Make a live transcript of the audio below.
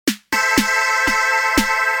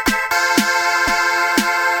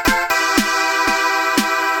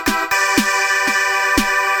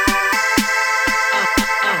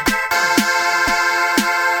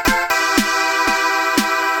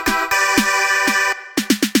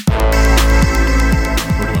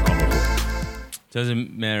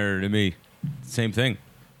Doesn't matter to me. Same thing.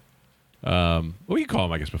 We can call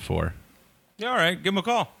him, I guess, before. Yeah, all right, give him a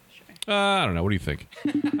call. I don't know. What do you think?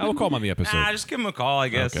 I will call him on the episode. Just give him a call, I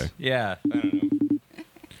guess. Okay. Yeah. I don't know.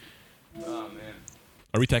 Oh, man.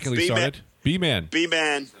 Are we technically started? B-Man.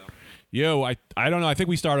 B-Man. Yo, I don't know. I think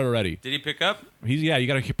we started already. Did he pick up? Yeah, you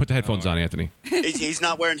got to put the headphones on, Anthony. He's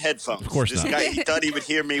not wearing headphones. Of course this not. Guy, he thought he would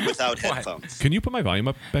hear me without headphones. Can you put my volume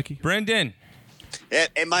up, Becky? Brendan.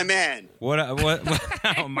 And my man. What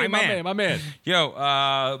oh, my man. My man. Yo,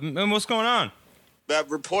 what's going on?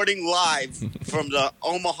 Reporting live from the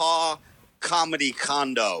Omaha Comedy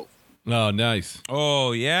Condo. Oh, nice.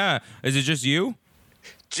 Oh, yeah. Is it just you?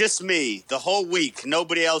 Just me, the whole week.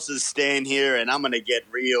 Nobody else is staying here, and I'm gonna get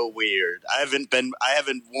real weird. I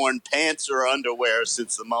haven't worn pants or underwear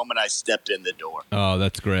since the moment I stepped in the door. Oh,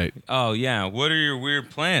 that's great. Oh, yeah. What are your weird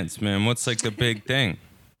plans, man? What's like the big thing?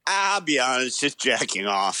 I'll be honest, just jacking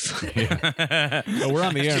off. Oh, we're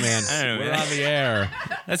on the air, man. I don't know, We're man. on the air.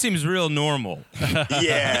 That seems real normal.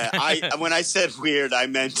 Yeah, when I said weird, I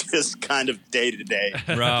meant just kind of day to day.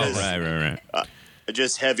 Right.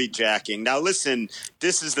 Just heavy jacking. Now, listen,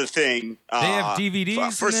 this is the thing. They have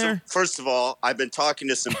DVDs in there? First of all, I've been talking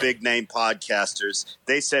to some big name podcasters.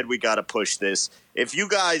 They said we got to push this. If you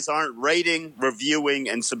guys aren't rating, reviewing,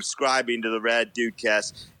 and subscribing to the Rad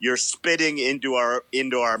Dudecast, you're spitting into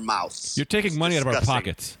our mouths. You're taking money out of our disgusting.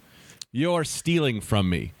 pockets. You're stealing from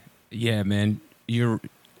me. Yeah, man. You're...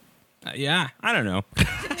 yeah, I don't know.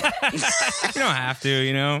 You don't have to,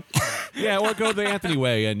 you know? Yeah, or go the Anthony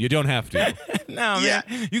way, and you don't have to. No, man. Yeah.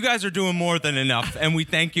 You guys are doing more than enough, and we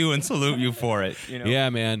thank you and salute you for it. You know? Yeah,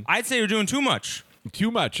 man. I'd say you're doing too much.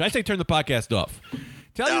 Too much. I say turn the podcast off.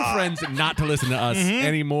 Tell your friends not to listen to us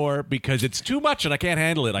anymore because it's too much and I can't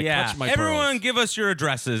handle it. I clutch my Everyone pearls. give us your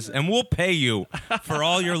addresses, and we'll pay you for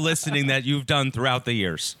all your listening that you've done throughout the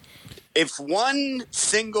years. If one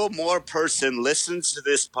single more person listens to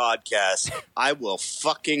this podcast, I will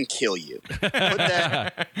fucking kill you.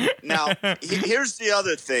 Now, here's the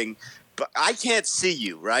other thing. But I can't see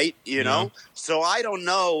you, right? You know? So I don't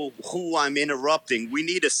know who I'm interrupting. We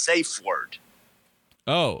need a safe word.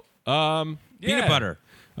 Oh, Peanut butter.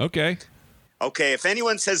 Okay. Okay, if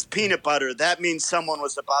anyone says peanut butter, that means someone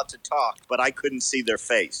was about to talk, but I couldn't see their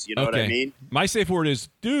face. You know what I mean? My safe word is,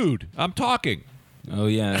 dude, I'm talking. Oh,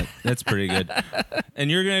 yeah. That's pretty good.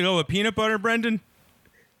 And you're going to go with peanut butter, Brendan?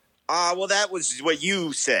 Well, that was what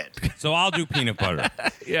you said. So I'll do peanut butter.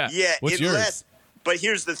 Yeah. Yeah, What's yours? But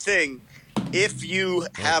here's the thing: if you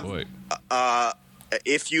have, boy.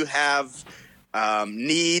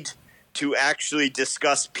 Need to actually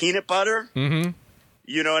discuss peanut butter,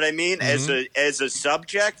 you know what I mean, as a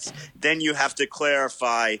subject, then you have to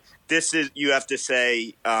clarify. You have to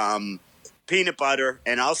say peanut butter,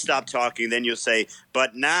 and I'll stop talking. Then you'll say,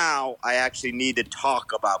 but now I actually need to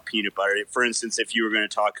talk about peanut butter. For instance, if you were going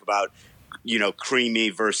to talk about, creamy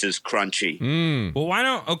versus crunchy. Well, why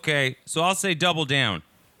don't... Okay, so I'll say double down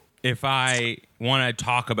if I want to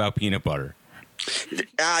talk about peanut butter.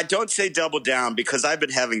 Don't say double down because I've been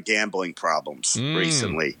having gambling problems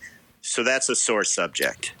recently. So that's a sore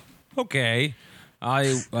subject. Okay.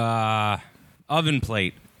 Oven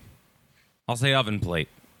plate. I'll say oven plate.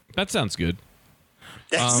 That sounds good.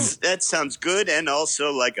 That sounds good and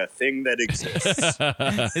also like a thing that exists.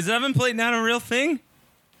 Is oven plate not a real thing?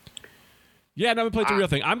 Yeah, no, plate's a real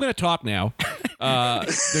thing. I'm going to talk now. There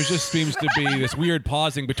just seems to be this weird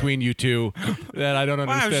pausing between you two that I don't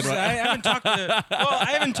understand. I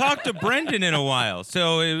haven't talked to Brendan in a while,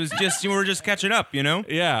 so it was just we're just catching up, you know.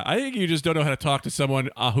 Yeah, I think you just don't know how to talk to someone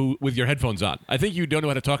who with your headphones on. I think you don't know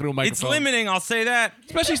how to talk to a microphone. It's limiting, I'll say that.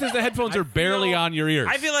 Especially since the headphones are barely on your ears.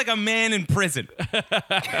 I feel like a man in prison.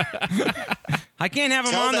 I can't have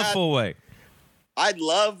him Tell on the that- full way. I'd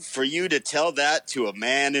love for you to tell that to a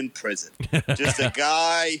man in prison. Just a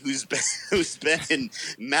guy who's been in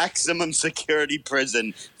maximum security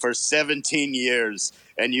prison for 17 years.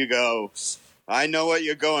 And you go, I know what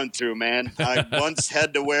you're going through, man. I once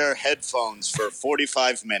had to wear headphones for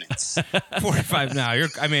 45 minutes. 45 now.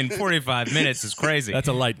 45 minutes is crazy. That's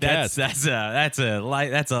a light test. That's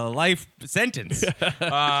a life sentence.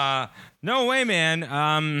 No way, man.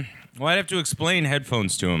 Well, I'd have to explain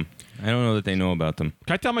headphones to him. I don't know that they know about them.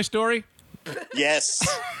 Can I tell my story? Yes.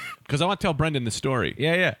 Because I want to tell Brendan the story.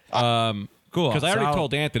 Yeah. Cool. Because I already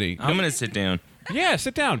told Anthony. I'm going to sit down. Yeah,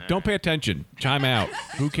 sit down. Don't pay attention. Chime out.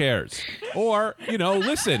 Who cares? Or,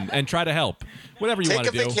 listen and try to help. Whatever you want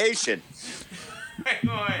Take to a do. vacation.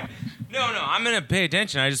 No, I'm going to pay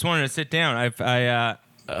attention. I just wanted to sit down.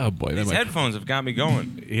 Oh, boy. These headphones have got me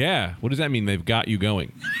going. Yeah. What does that mean? They've got you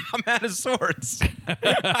going. I'm out of sorts.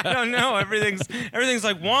 I don't know. Everything's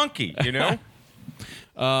like wonky, you know?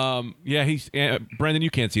 Yeah, he's Brendan. You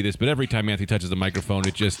can't see this, but every time Anthony touches the microphone,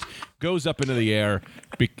 it just goes up into the air,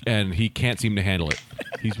 and he can't seem to handle it.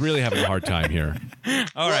 He's really having a hard time here.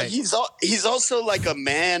 All right. He's also like a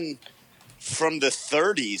man from the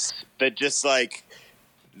 30s that just like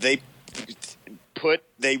they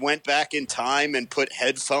went back in time and put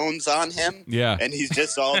headphones on him. Yeah. And he's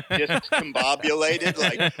just all discombobulated.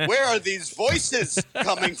 Like, where are these voices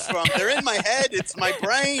coming from? They're in my head. It's my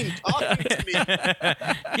brain talking to me.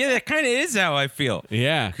 Yeah, that kind of is how I feel.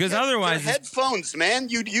 Yeah. Because They're otherwise, headphones, man.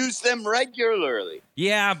 You'd use them regularly.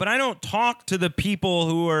 yeah, but I don't talk to the people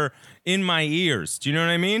who are in my ears. Do you know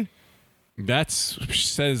what I mean? That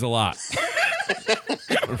says a lot.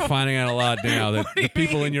 We're finding out a lot now that the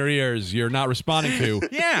people in your ears you're not responding to.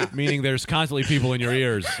 Yeah. Meaning there's constantly people in your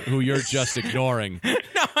ears who you're just ignoring.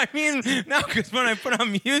 No, I mean, no, because when I put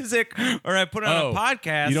on music or I put on a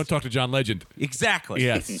podcast. You don't talk to John Legend. Exactly.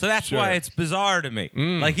 Yes, So that's sure. why it's bizarre to me.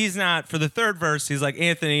 Like, he's not, for the third verse, he's like,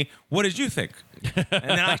 Anthony, what did you think? And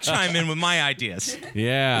then I chime in with my ideas.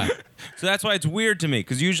 Yeah. So that's why it's weird to me,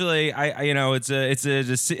 because usually I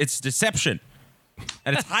it's deception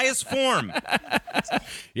at its highest form.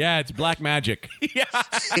 Yeah, it's black magic. Yeah,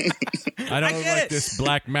 I don't get like it. this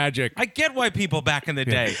black magic. I get why people back in the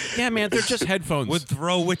day Yeah, man, they're just headphones. would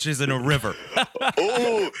throw witches in a river.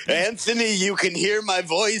 Oh, Anthony, you can hear my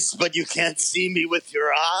voice, but you can't see me with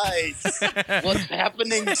your eyes. What's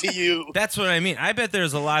happening to you? That's what I mean. I bet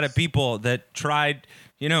there's a lot of people that tried,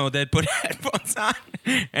 that put headphones on,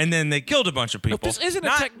 and then they killed a bunch of people. This isn't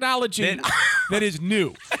Not- a technology that is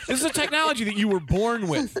new. This is a technology that you were born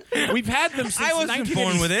with. We've had them since I wasn't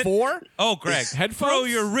born with it. 1984. Oh, Greg, Headphones? throw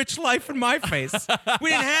your rich life in my face. We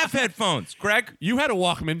didn't have headphones, Greg. You had a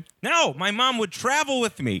Walkman, No, my mom would travel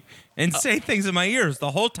with me and say things in my ears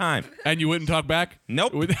the whole time. and you wouldn't talk back?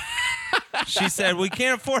 Nope. With- She said, we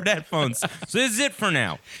can't afford headphones. So this is it for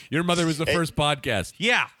now. Your mother was the first podcast.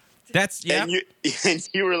 Yeah. That's, yeah. And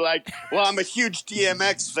you were like, well, I'm a huge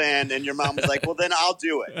DMX fan. And your mom was like, well, then I'll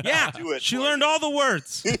do it. Yeah. I'll do it She for learned you. all the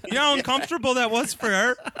words. You know how uncomfortable that was for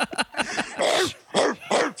her?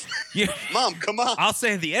 Yeah. Mom, come on. I'll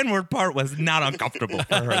say the N-word part was not uncomfortable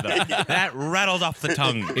for her, though. That rattled off the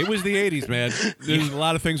tongue. It was the 80s, man. There's a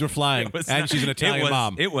lot of things were flying. It was And not- she's an Italian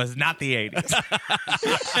mom. It was not the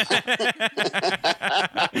 80s.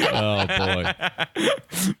 Oh, boy.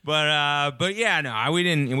 But yeah, no, we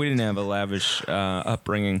didn't have a lavish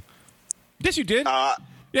upbringing. Yes, you did.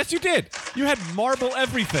 Yes, you did. You had marble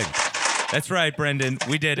everything. That's right, Brendan.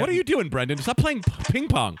 We did it. What are you doing, Brendan? Stop playing ping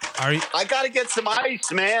pong. Are you? I got to get some ice,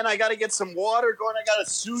 man. I got to get some water going. I got to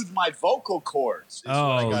soothe my vocal cords. is what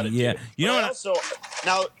I Oh, gotta yeah. do. You know But what? Also,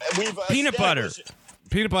 now we've Peanut butter. established-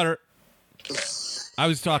 Peanut butter. I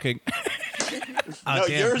was talking. Oh, No,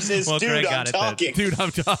 damn. yours is, Well, dude, Greg I'm got it then. talking. Dude,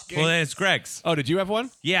 I'm talking. Well, then it's Greg's. Oh, did you have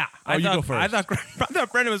one? Yeah. Oh, you go first. I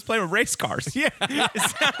thought Brendan was playing with race cars. Yeah. It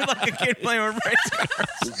sounded like a kid playing with race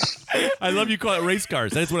cars. I love you call it race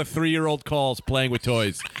cars. That's what a 3-year-old calls playing with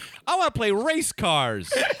toys. I want to play race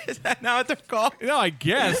cars. Is that not what they're called? No, I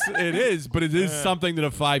guess it is, but it is something that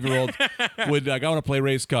a 5-year-old would like. I want to play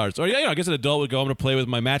race cars. Or I guess an adult would go, I'm going to play with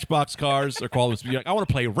my Matchbox cars, or call them. Like, I want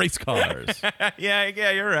to play race cars. Yeah,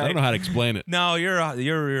 you're right. I don't know how to explain it. No,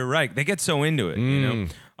 you're right. They get so into it, you know.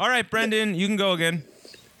 All right, Brendan, you can go again.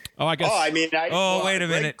 Oh, I guess. Oh, I mean, wait a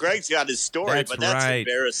minute. Greg's got his story, That's but that's right.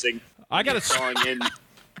 embarrassing. I got to. Calling in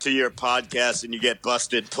to your podcast and you get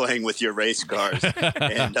busted playing with your race cars,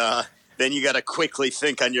 and then you got to quickly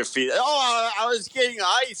think on your feet. Oh, I was getting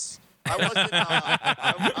ice.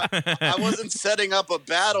 I wasn't setting up a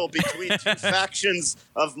battle between two factions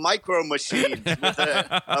of Micro Machines with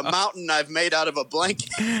a mountain I've made out of a blanket.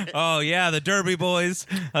 Oh yeah, the Derby Boys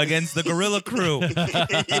against the Gorilla Crew.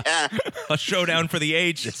 Yeah. A showdown for the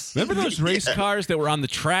ages. Remember those race cars that were on the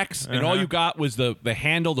tracks, and all you got was the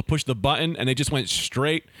handle to push the button, and they just went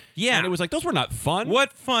straight? Yeah. And it was like, those were not fun.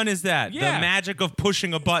 What fun is that? Yeah. The magic of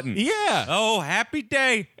pushing a button. Yeah. Oh, happy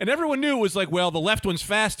day. And everyone knew it was like, well, the left one's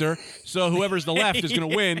faster, so whoever's the left is going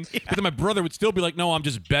to win. But then my brother would still be like, no, I'm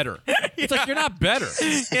just better. It's like, you're not better.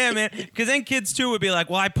 Yeah, man. Because then kids too would be like,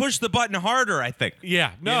 well, I pushed the button harder, I think.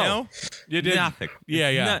 Yeah, no. You know? You did Nothing. Yeah,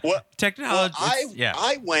 yeah. No- Well, Technology. Well,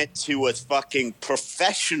 I went to a fucking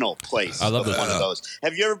professional place. I love of this one of stuff. those.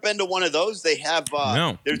 Have you ever been to one of those? They have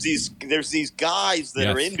No. There's these guys that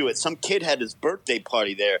are Yes. into it. Some kid had his birthday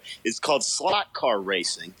party there. It's called slot car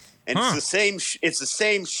racing, and Huh. it's the same. It's the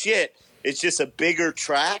same shit. It's just a bigger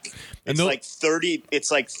track. And It's they'll- like 30.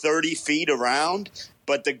 It's like 30 feet around.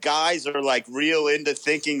 But the guys are like real into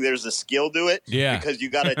thinking there's a skill to it. Yeah. Because you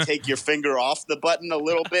got to take your finger off the button a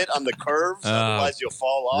little bit on the curves, otherwise you'll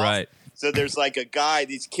fall off. Right. So there's like a guy.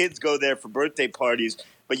 These kids go there for birthday parties,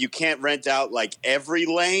 but you can't rent out like every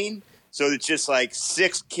lane. So it's just like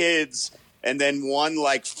 6 kids and then one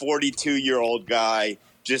like 42-year-old guy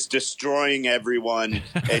just destroying everyone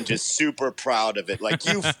and just super proud of it. Like,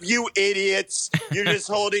 you idiots, you're just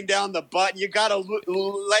holding down the button. You got to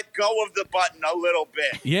let go of the button a little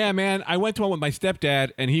bit. Yeah, man. I went to one with my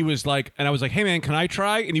stepdad, and he was like, and I was like, hey, man, can I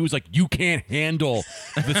try? And he was like, you can't handle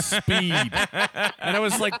the speed. And I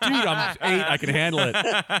was like, dude, I'm 8. I can handle it.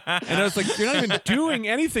 And I was like, you're not even doing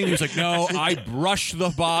anything. He was like, no, I brush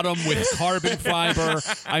the bottom with carbon fiber.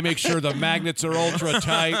 I make sure the magnets are ultra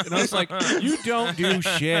tight. And I was like, you don't do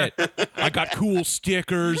shit. I got cool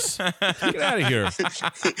stickers. Get out of here.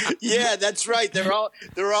 Yeah, that's right. They're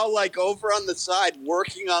all like over on the side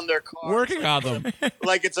working on their cars. Working on them.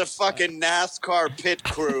 Like it's a fucking NASCAR pit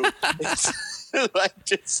crew.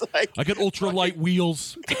 It's like I got ultralight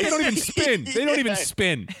wheels. They don't even spin. They don't even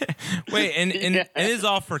spin. Wait, and it is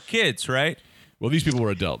all for kids, right? Well, these people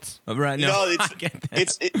were adults. Right. No, No, I get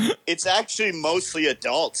that. it's actually mostly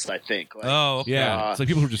adults, I think. Like, Oh, okay. Yeah. It's like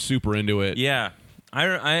people who are just super into it. Yeah.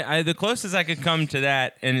 I the closest I could come to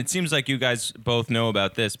that, and it seems like you guys both know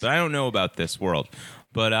about this, but I don't know about this world.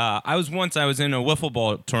 But I was in a wiffle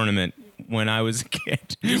ball tournament when I was a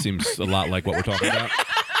kid. This seems a lot like what we're talking about.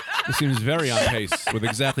 This seems very on pace with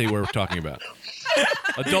exactly what we're talking about.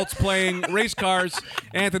 Adults playing race cars.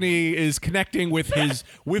 Anthony is connecting with his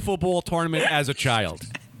wiffle ball tournament as a child.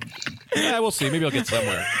 Yeah, we'll see. Maybe I'll get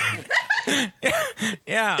somewhere.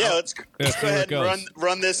 Yeah. let's go ahead and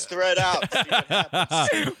run this thread out. See what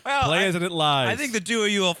happens. Well, Play as it lies. I think the two of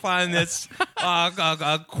you will find this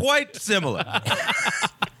quite similar.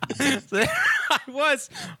 So,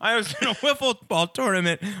 I was in a wiffle ball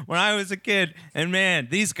tournament when I was a kid, and man,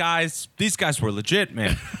 these guys were legit,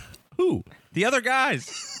 man. Who? The other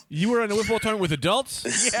guys. You were in a wiffle ball tournament with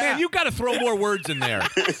adults? Yeah. Man, you got to throw more words in there.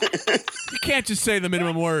 You can't just say the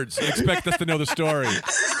minimum words and expect us to know the story.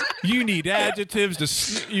 You need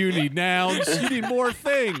adjectives. You need nouns. You need more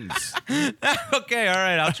things. Okay, all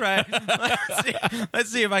right, I'll try.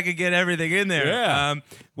 Let's see if I can get everything in there. Yeah.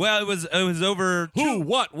 Well, it was over. Who,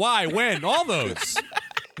 what, why, when, all those.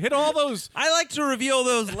 Hit all those. I like to reveal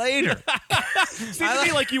those later. Seemed to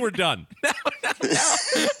me like you were done.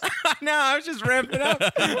 No, I was just ramping up.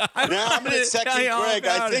 Now I'm going to second Greg.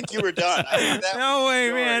 I think you were done. No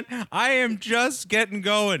way, man. I am just getting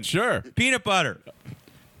going. Sure. Peanut butter.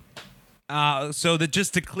 So that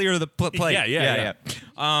just to clear the plate. Yeah.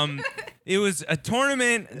 It was a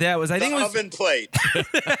tournament that was, I think it was oven plate.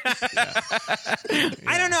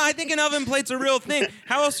 I don't know. I think an oven plate's a real thing.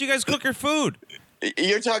 How else do you guys cook your food?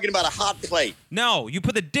 You're talking about a hot plate. No, you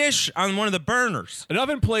put the dish on one of the burners. An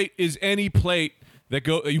oven plate is any plate that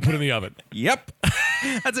you put in the oven. Yep.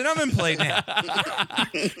 That's an oven plate now.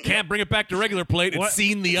 Can't bring it back to regular plate. It's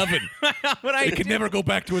seen the oven. It can never go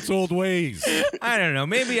back to its old ways. I don't know.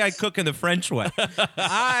 Maybe I cook in the French way.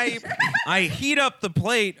 I heat up the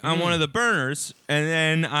plate on one of the burners, and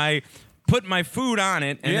then I put my food on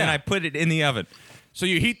it, and then I put it in the oven. So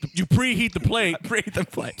you preheat the plate. Preheat the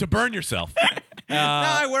plate. To burn yourself.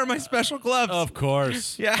 Now I wear my special gloves. Of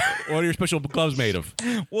course. Yeah. What are your special gloves made of?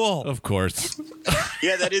 Wool. Of course.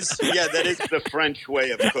 Yeah, that is the French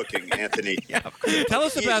way of cooking, Anthony. Tell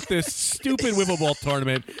us about this stupid wiffle ball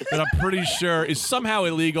tournament that I'm pretty sure is somehow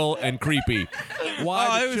illegal and creepy.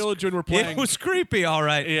 Why the children were playing. It was creepy, all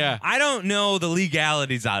right. Yeah. I don't know the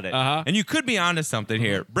legalities on it. Uh-huh. And you could be onto something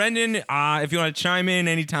here. Brendan, if you want to chime in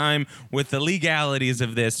anytime with the legalities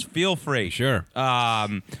of this, feel free. Sure.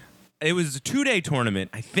 It was a 2-day tournament,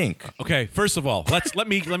 I think. Okay, first of all, let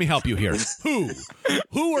me help you here.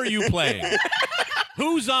 Who are you playing?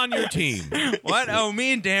 Who's on your team? What? Oh,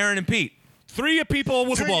 me and Darren and Pete. 3 people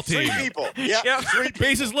wiffle ball team. 3 people. Yeah. Yep. 3 people.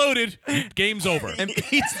 Bases loaded. Game's over. And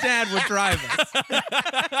Pete's dad would drive us.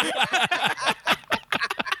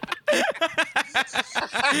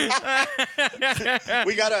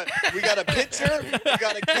 We got a pitcher, we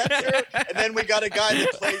got a catcher, and then we got a guy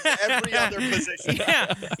that plays every other position.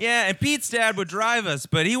 Yeah, and Pete's dad would drive us,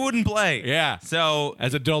 but he wouldn't play. Yeah. So,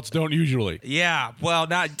 As adults don't usually. yeah, well,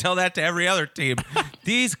 not tell that to every other team.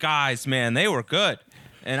 These guys, man, they were good.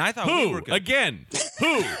 And I thought we were Who? good. Again.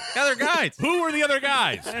 Who? Other guys. Who were the other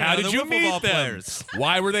guys? How know, did the you wiffle meet ball them? players.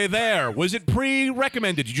 Why were they there? Was it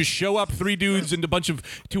pre-recommended? Did you just show up 3 dudes and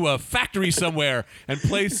to a factory somewhere and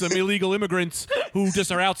play some illegal immigrants who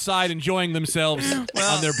just are outside enjoying themselves on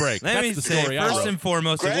their break? Let That's me the say, story I first wrote. and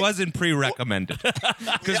foremost, Greg? it wasn't pre-recommended. Because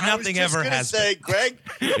I was nothing just ever gonna has say, Greg,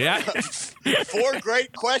 Yeah. 4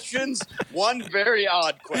 great questions, 1 very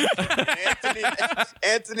odd question.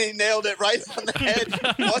 Anthony nailed it right on the head.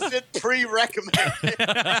 Was it pre-recommended?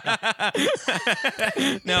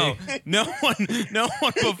 No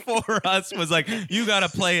one before us was like, you got to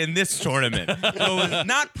play in this tournament. So it was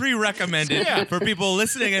not pre-recommended for people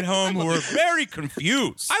listening at home who were very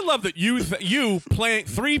confused. I love that you playing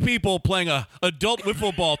 3 people playing a adult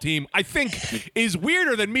wiffle ball team. I think is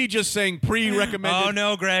weirder than me just saying pre-recommended. Oh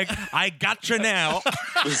no, Greg, I gotcha now.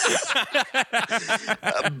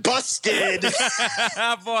 Busted.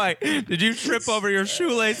 Boy, did you trip over your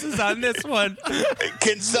shoelaces on this one?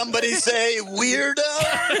 Can somebody say weirdo?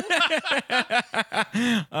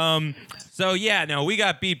 So yeah, no, we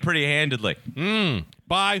got beat pretty handedly.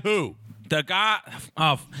 By who? The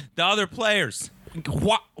other players.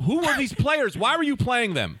 Who were these players? Why were you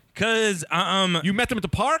playing them? Cause You met them at the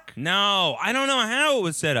park? no, I don't know how it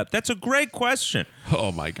was set up. That's a great question.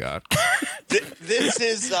 Oh my God. This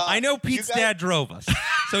is. I know Pete's you guys- dad drove us,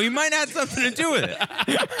 so he might have something to do with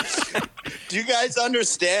it. Do you guys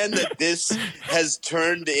understand that this has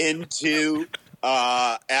turned into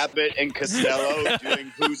Abbott and Costello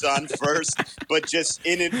doing Who's On First, but just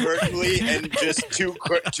inadvertently and just two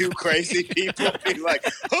crazy people being like,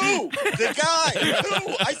 who? The guy.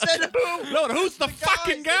 Who? I said who? No, who's the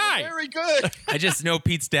fucking guy? Very good. I just know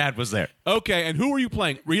Pete's dad was there. Okay, and who were you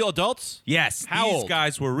playing? Real adults? Yes, How these old?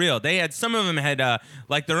 guys were real. They had some of them had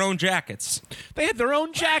like their own jackets. They had their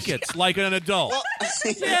own jackets, like an adult. Well,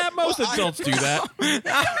 Yeah, most adults do that.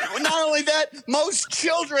 Not only that, most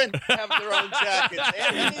children have their own jackets.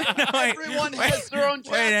 Everyone has their own jackets.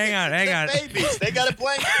 Wait, hang on. They're babies. They got a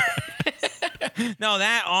blanket. No,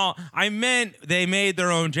 I meant they made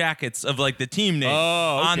their own jackets of like the team name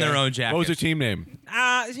on their own jackets. What was their team name?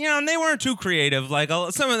 And they weren't too creative. Like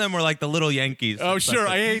some of them were like the Little Yankees. Oh, and stuff sure.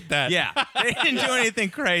 like- I hate that. Yeah, they didn't do anything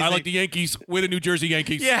crazy. I like the Yankees with the New Jersey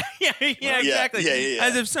Yankees. Yeah, exactly. yeah.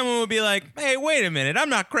 As if someone would be like, "Hey, wait a minute, I'm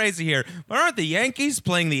not crazy here, but aren't the Yankees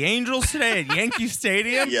playing the Angels today at Yankee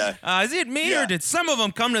Stadium? Yeah. Is it me Yeah. or did some of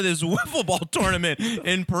them come to this wiffle ball tournament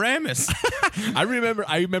in Paramus?" I remember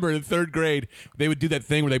in 3rd grade, they would do that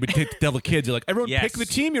thing where they would tell the kids, they're like, everyone Yes. pick the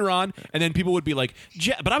team you're on, and then people would be like,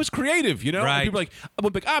 but I was creative, you know? Right. And people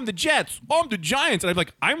would be like, I'm the Jets, I'm the Giants, and I'd be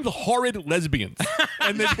like, I'm the horrid lesbians.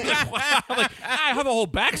 And then I'm like, I have a whole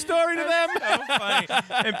backstory to them. So funny.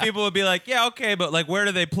 And people would be like, "Yeah, okay, but like, where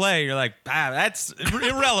do they play?" You're like, "That's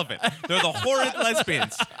irrelevant. They're the horrid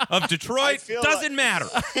lesbians of Detroit. feel Doesn't matter.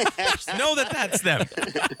 Just know that that's them."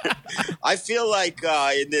 I feel like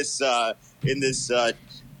in this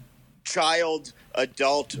child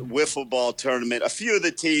adult wiffle ball tournament, a few of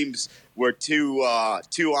the teams were too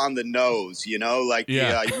on the nose. You know, like you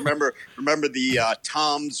remember the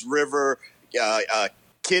Tom's River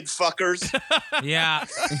kid fuckers. Yeah,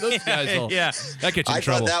 Those guys will- yeah. That gets you I in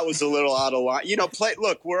trouble. thought that was a little out of line. You know,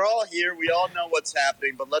 look, we're all here. We all know what's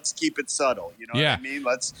happening, but let's keep it subtle. You know Yeah. what I mean?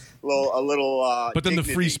 Let's a little. But then the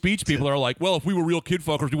free dignity. speech people are like, well, if we were real kid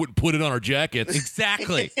fuckers, we wouldn't put it on our jackets.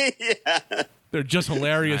 Exactly. Yeah, They're just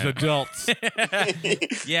hilarious adults.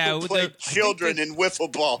 Yeah, with play the children in wiffle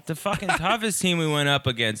ball. the fucking toughest team we went up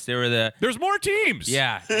against. They were the There's more teams.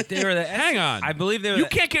 they were the. Hang on. I believe they were. You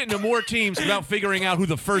can't get into more teams without figuring out who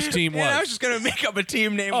the first team was. Yeah, I was just gonna make up a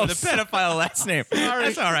team name Oh, with a pedophile last name.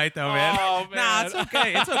 That's all right though, man. Oh, man. Nah, it's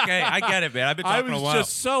okay. It's okay. I get it, man. I've been I talking was a while.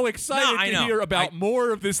 just so excited No, I to know. hear about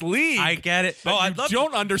more of this league. I get it. that I'd you love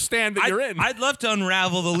don't understand that you're in. I'd love to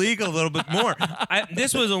unravel the league a little bit more.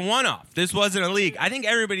 This was a one-off. This wasn't a league. I think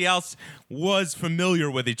everybody else was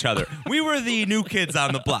familiar with each other. We were the new kids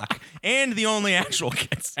on the block and the only actual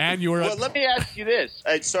kids. and you were Well, let me ask you this.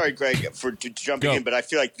 Sorry, Greg, for jumping Go. in, but I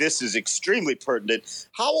feel like this is extremely pertinent.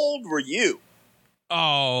 How old were you?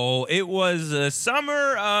 Oh, it was the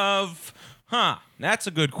summer of... That's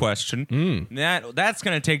a good question. That's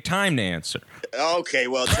going to take time to answer. Okay,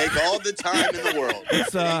 well, take all the time in the world.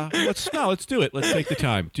 let's do it. Let's take the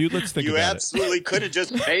time, dude. Let's think You about absolutely could have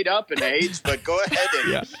just made up an age, but go ahead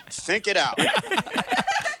and think it out.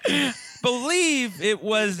 Believe it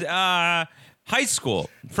was high school,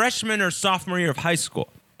 freshman or sophomore year of high school.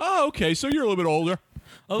 Oh, okay. So you're a little bit older.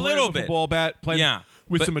 A little bit. Ball bat, playing Yeah,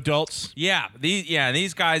 with but- some adults. Yeah,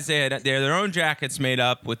 these guys they had their own jackets made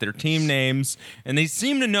up with their team names, and they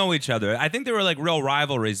seemed to know each other. I think there were like real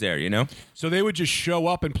rivalries there, you know. So they would just show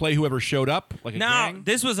up and play whoever showed up, like a No, gang.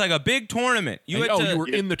 this was like a big tournament. You had to, you were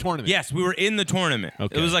in the tournament. Yes, we were in the tournament.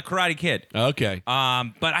 Okay. It was like Karate Kid. Okay.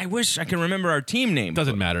 But I wish I can remember our team name.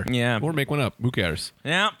 Doesn't matter. Yeah. Or make one up. Who cares?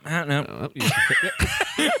 Yeah, I don't know.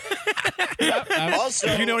 Also,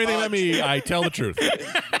 If you know anything about me, I tell the truth.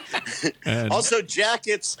 Also,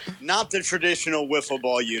 jackets, not the traditional wiffle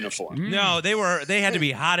ball uniform. No, they had to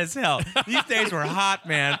be hot as hell. These days were hot,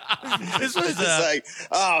 man. This was It's like,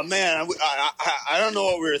 oh man, I don't know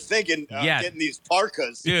what we were thinking. Getting these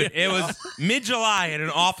parkas, dude. It was mid-July at an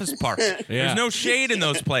office park. There's no shade in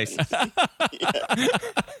those places.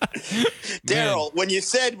 Daryl, when you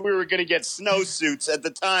said we were going to get snowsuits at the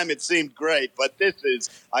time, it seemed great, but this is,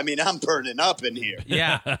 I mean, I'm burning up in here.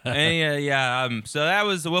 Yeah. So that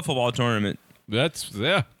was the wiffle ball tournament. That's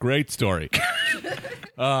great story.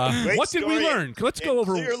 Great what did we story. learn? Let's go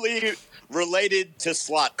over. Clearly related to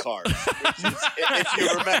slot cars, if you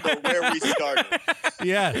remember where we started.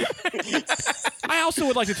 Yeah. I also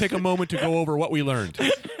would like to take a moment to go over what we learned.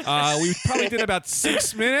 We probably did about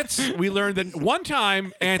 6 minutes. We learned that one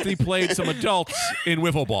time Anthony played some adults in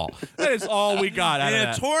wiffle ball. That is all we got out In of a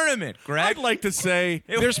that. tournament, Greg. I'd like to say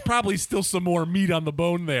there's probably still some more meat on the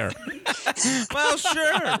bone there. Well,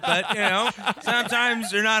 sure, but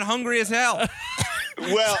sometimes you're not hungry as hell.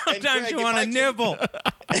 Well, and Sometimes Greg, you want to nibble.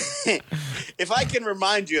 If I can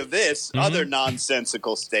remind you of this other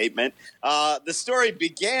nonsensical statement, the story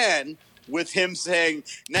began with him saying,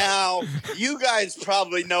 now, you guys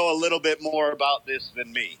probably know a little bit more about this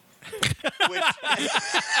than me. Which,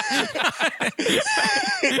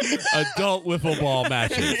 Adult wiffle ball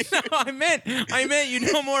matches. No, I meant you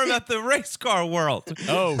know more about the race car world.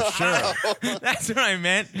 Oh, sure. That's what I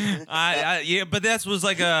meant. Yeah, but this was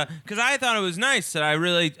like because I thought it was nice that I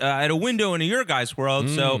really had a window into your guys' world.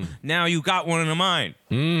 So now you got one into mine.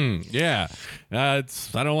 Yeah. I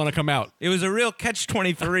don't want to come out. It was a real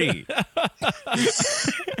catch-23.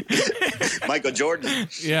 Michael Jordan.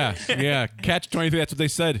 Yeah. Catch 23. That's what they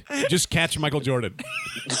said. Just catch Michael Jordan.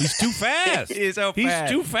 He's too fast. He's so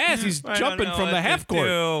fast. He's too fast. He's I don't jumping know from the what half to court.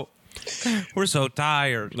 do. We're so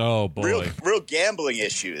tired. Oh, boy. Real gambling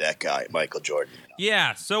issue, that guy, Michael Jordan.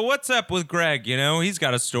 Yeah. So what's up with Greg? He's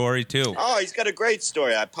got a story too. Oh, he's got a great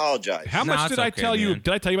story. I apologize. How No, much it's did I okay, tell you? man.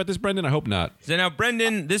 Did I tell you about this, Brendan? I hope not. So now,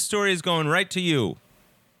 Brendan, this story is going right to you.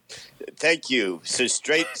 Thank you. So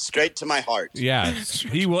straight to my heart. Yeah.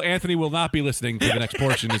 Anthony will not be listening to the next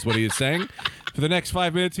portion, is what he is saying. For the next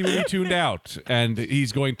 5 minutes, he will be tuned out. And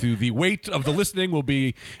the weight of the listening will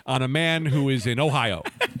be on a man who is in Ohio.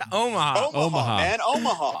 Omaha, man.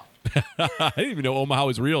 Omaha. I didn't even know Omaha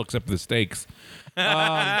was real except for the steaks.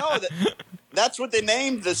 No, that's what they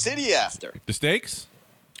named the city after. The steaks?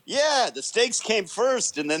 Yeah, the steaks came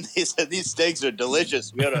first, and then they said these steaks are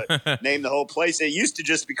delicious. We ought to name the whole place. It used to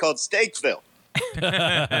just be called Steakville.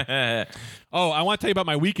 Oh, I want to tell you about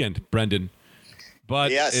my weekend, Brendan.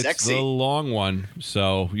 But Yeah, it's sexy. a long one,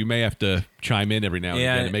 so you may have to chime in every now and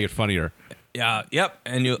Yeah. again to make it funnier. Yeah. Yep.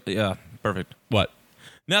 And perfect. What?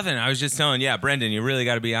 Nothing. I was just telling. Yeah, Brendan, you really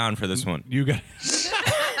got to be on for this one. You got...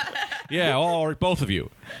 Yeah, or both of you.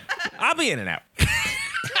 I'll be in and out.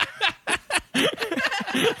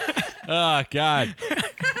 Oh, God.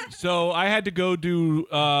 So I had to go do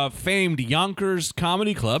famed Yonkers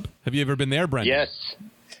Comedy Club. Have you ever been there, Brendan? Yes.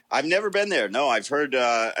 I've never been there. No, I've heard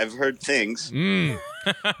things.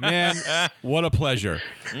 Man, what a pleasure.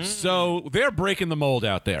 So they're breaking the mold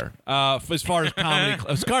out there. As far as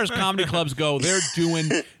comedy clubs go, they're doing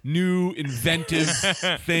new, inventive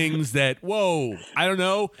things that, whoa, I don't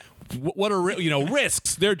know. What are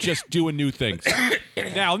risks? They're just doing new things.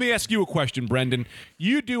 Now, let me ask you a question, Brendan.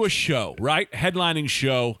 You do a show, right? Headlining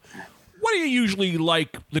show. What do you usually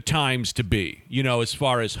like the times to be? As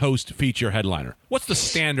far as host, feature, headliner. What's the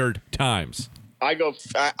standard times? I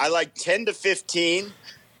like 10 to 15,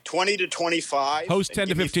 20 to 25. Host 10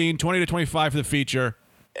 to 15, 20 to 25 for the feature.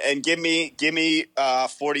 And give me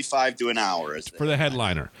 45 to an hour For the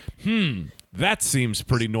headliner. That seems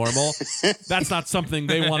pretty normal. That's not something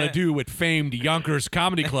they want to do with famed Yonkers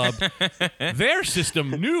Comedy Club. Their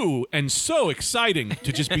system, new and so exciting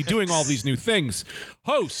to just be doing all these new things.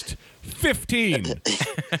 Host, 15.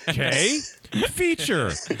 Okay. Feature,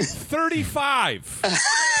 35.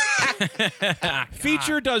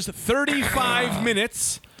 Feature does 35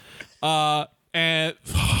 minutes. And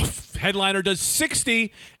headliner does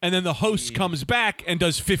 60, and then the host comes back and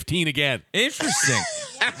does 15 again. Interesting.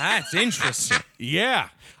 That's interesting. Yeah.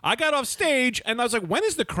 I got off stage, and I was like, when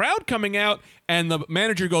is the crowd coming out? And the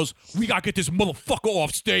manager goes, we got to get this motherfucker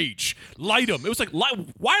off stage. Light him. It was like, why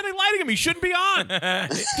are they lighting him? He shouldn't be on.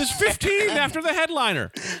 There's 15 after the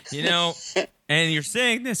headliner. And you're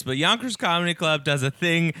saying this, but Yonkers Comedy Club does a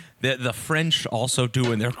thing that the French also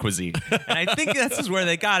do in their cuisine. And I think this is where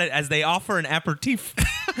they got it, as they offer an aperitif.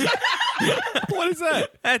 What is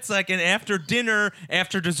that? That's like an after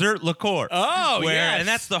dessert liqueur. Oh, yes. And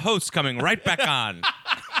that's the host coming right back on.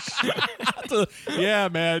 Yeah,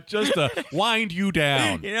 man, just to wind you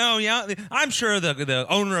down. You know, I'm sure the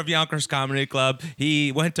owner of Yonkers Comedy Club,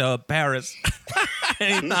 he went to Paris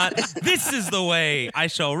and he thought, this is the way I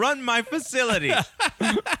shall run my facility.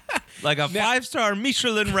 Like a 5-star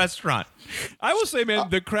Michelin restaurant. I will say, man,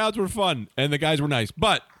 the crowds were fun and the guys were nice.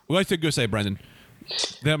 But what I said, go say, Brendan.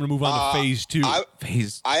 Then I'm going to move on to phase 2. I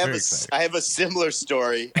have a similar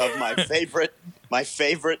story of my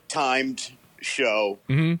favorite timed show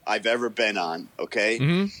I've ever been on.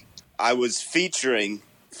 Okay, I was featuring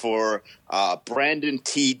for Brandon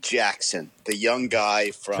T. Jackson, the young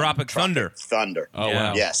guy from Tropic Thunder. Oh,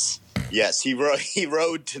 Yeah. wow. Yes. He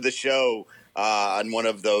rode to the show on one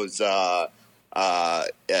of those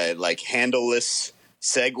like handleless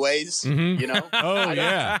segways. You know. Oh,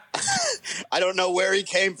 yeah. I don't know where he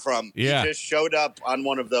came from. Yeah. He just showed up on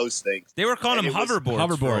one of those things. They were calling And them it was- Hoverboards,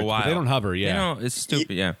 hoverboards for a while. but they don't hover, yeah. You know, it's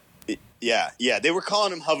stupid, yeah. Yeah, they were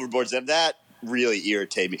calling them hoverboards, and that really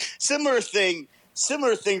irritated me. Similar thing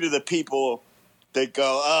to the people that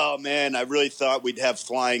go, "Oh man, I really thought we'd have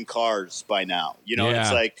flying cars by now." You know, Yeah.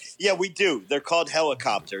 it's like, yeah, we do. They're called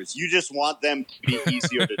helicopters. You just want them to be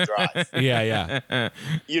easier to drive. Yeah.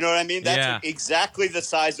 You know what I mean? That's Yeah. exactly the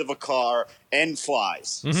size of a car and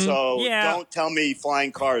flies. Mm-hmm. So Yeah. don't tell me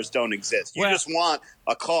flying cars don't exist. You Well- just want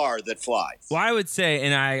a car that flies. Well, I would say,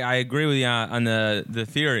 and I agree with you on the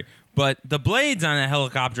theory, but the blades on a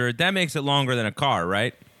helicopter, that makes it longer than a car,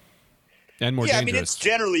 right? And more Yeah, I mean, dangerous. it's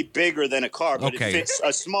generally bigger than a car, but Okay. it fits.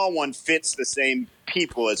 A small one fits the same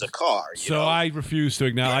people as a car. You So know? I refuse to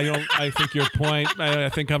acknowledge. I think your point. I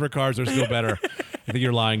think hover cars are still better. I think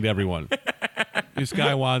you're lying to everyone. This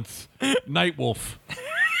guy wants Nightwolf.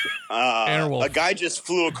 Airwolf. A guy just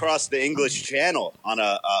flew across the English Channel on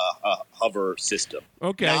a hover system.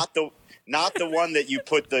 Okay. Not the one that you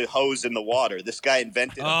put the hose in the water. This guy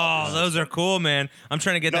invented. Oh, those are cool, man. I'm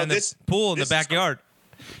trying to get No, that in the this- pool in the this is backyard.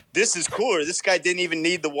 This is cooler. This guy didn't even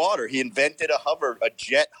need the water. He invented a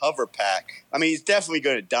jet hover pack. I mean, he's definitely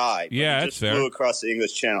going to die. But Yeah, he that's just fair. flew across the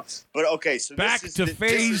English Channel. But okay, so Back this is to this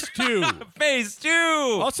phase is- 2. Phase 2.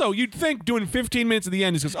 Also, you'd think doing 15 minutes at the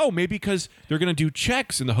end is because, oh, maybe because they're going to do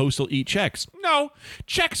checks and the host will eat checks. No,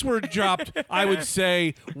 checks were dropped, I would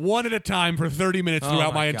say, one at a time for 30 minutes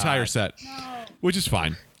throughout my my entire God. set, which is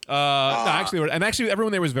fine. No, actually,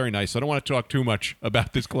 everyone there was very nice. So I don't want to talk too much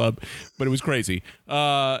about this club, but it was crazy.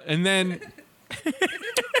 And then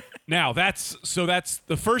now that's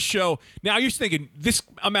the first show. Now you're thinking this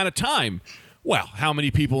amount of time. Well, how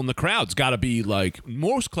many people in the crowd's got to be like?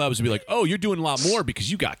 Most clubs would be like, oh, you're doing a lot more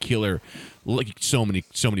because you got killer, like so many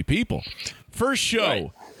people. First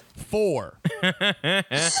show. Right.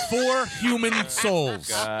 4 human souls.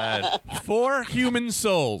 God. 4 human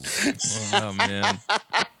souls. Oh, man.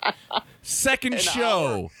 Second An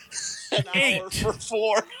show. An hour for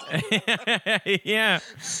 4. Yeah.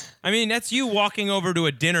 I mean, that's you walking over to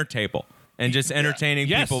a dinner table and just entertaining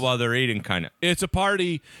Yes. people while they're eating, kind of. It's a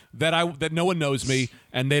party that no one knows me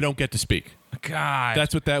and they don't get to speak. God.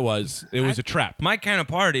 That's what that was. It was a trap. my kind of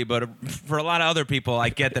party, but for a lot of other people, I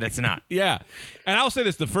get that it's not. Yeah. And I'll say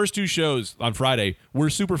this, the first 2 shows on Friday were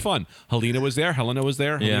super fun. Helena was there.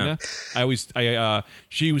 Yeah.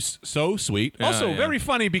 She was so sweet. Also, yeah. very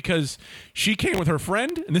funny because she came with her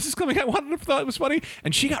friend, and this is something I thought was funny,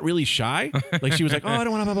 and she got really shy. Like, she was like, oh, I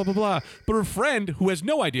don't want to blah, blah, blah, blah. But her friend, who has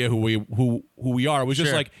no idea who we are, was just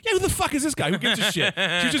Sure. like, yeah, who the fuck is this guy? Who gives a shit?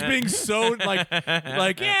 She was just being so, like,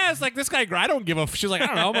 yeah, it's like, this guy, I don't give a, she's like,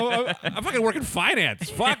 I don't know, I'm fucking working finance.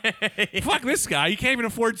 Fuck this guy. He can't even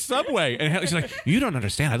afford Subway. And she's like, you don't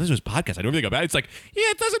understand. I listen to this podcast. I know everything about it. It's like, yeah,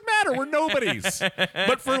 it doesn't matter. We're nobodies.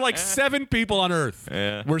 But for like 7 people on Earth,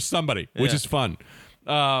 we're somebody, which is fun.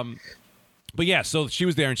 But yeah, so she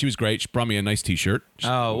was there and she was great. She brought me a nice T-shirt.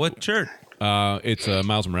 Oh, what shirt? It's a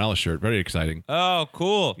Miles Morales shirt. Very exciting. Oh,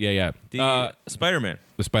 cool. Yeah. The Spider-Man.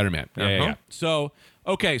 The Spider-Man. Yeah. Uh-huh. So,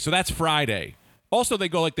 okay, so that's Friday. Also, they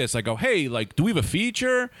go like this. I go, hey, like, do we have a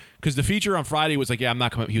feature? Because the feature on Friday was like, yeah, I'm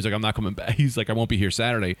not coming. He was like, I'm not coming back. He's like, I won't be here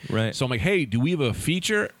Saturday. Right. So I'm like, hey, do we have a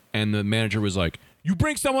feature? And the manager was like, you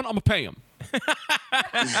bring someone, I'm going to pay him.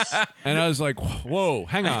 And I was like, whoa,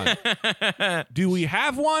 hang on. Do we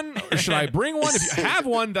have one? Or should I bring one? If you have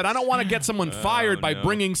one, then I don't want to get someone fired by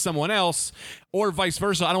bringing someone else, or vice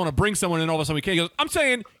versa. I don't want to bring someone and all of a sudden we can't. He goes, I'm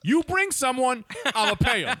saying you bring someone, I'm going to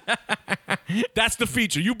pay him. That's the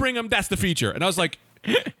feature. You bring them, that's the feature. And I was like,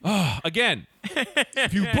 oh, again,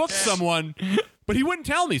 if you book someone, but he wouldn't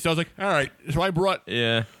tell me. So I was like, all right. So I brought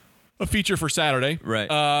Yeah. a feature for Saturday. Right.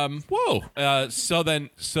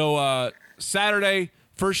 So Saturday,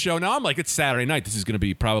 first show. Now I'm like, it's Saturday night. This is going to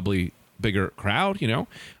be probably bigger crowd, you know?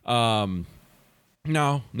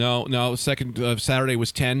 No. Second Saturday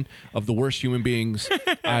was 10 of the worst human beings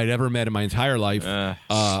I'd ever met in my entire life.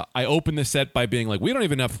 I opened the set by being like, we don't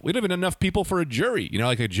have enough people for a jury. You know,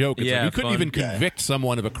 like a joke. It's like, we couldn't even convict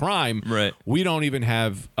someone of a crime. Right. We don't even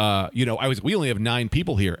have. We only have 9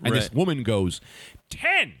 people here, and this woman goes,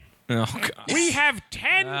 10. Oh, God. We have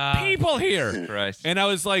 10 people here. Christ. And I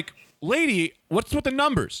was like, lady, what's with the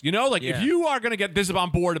numbers? You know, like if you are going to get this on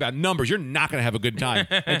board about numbers, you're not going to have a good time.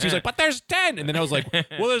 And she's like, but there's 10. And then I was like,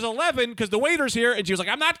 well, there's 11 because the waiter's here. And she was like,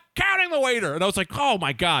 I'm not counting the waiter. And I was like, oh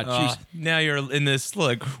my God. Now you're in this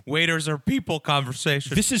like waiters are people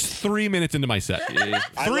conversation. This is 3 minutes into my set.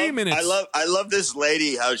 3 minutes. I love this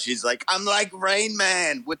lady, how she's like, I'm like Rain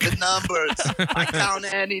Man with the numbers. I count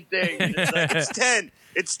anything. And it's like, it's 10.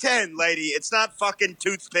 It's 10, lady. It's not fucking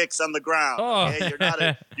toothpicks on the ground. Okay?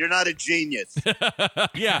 You're not a genius.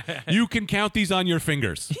 Yeah, you can count these on your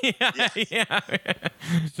fingers. Yeah.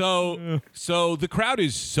 So the crowd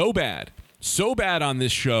is so bad on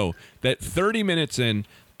this show that 30 minutes in,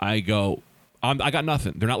 I go, I got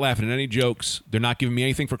nothing. They're not laughing at any jokes. They're not giving me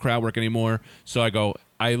anything for crowd work anymore. So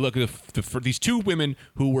I look at for these 2 women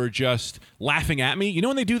who were just laughing at me. You know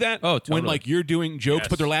when they do that? Oh, totally. When like you're doing jokes,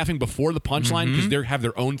 but they're laughing before the punchline because they have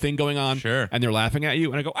their own thing going on. Sure. And they're laughing at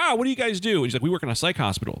you. And I go, what do you guys do? And he's like, we work in a psych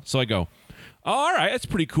hospital. So I go, all right, that's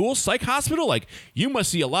pretty cool. Psych hospital? Like, you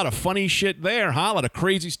must see a lot of funny shit there, huh? A lot of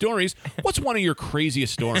crazy stories. What's one of your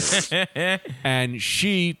craziest stories? And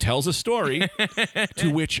she tells a story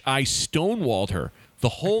to which I stonewalled her. The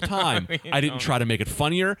whole time, I didn't try to make it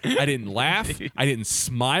funnier. I didn't laugh. I didn't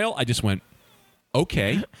smile. I just went,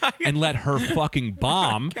 okay, and let her fucking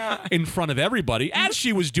bomb in front of everybody, as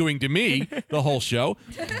she was doing to me the whole show.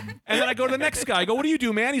 And then I go to the next guy. I go, what do you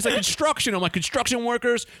do, man? He's like, construction. I'm like, construction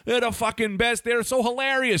workers, they're the fucking best. They're so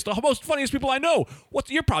hilarious. The most funniest people I know.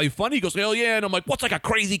 You're probably funny. He goes, hell yeah. And I'm like, what's like a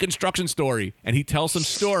crazy construction story? And he tells some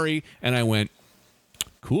story, and I went,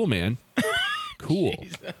 cool, man. Cool.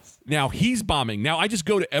 Jesus. Now he's bombing. Now I just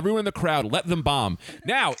go to everyone in the crowd, let them bomb.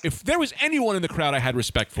 Now, if there was anyone in the crowd I had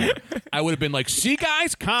respect for, I would have been like, see,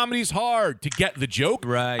 guys, comedy's hard to get the joke.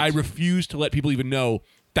 Right. I refused to let people even know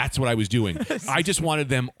that's what I was doing. I just wanted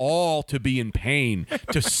them all to be in pain,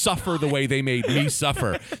 to suffer the way they made me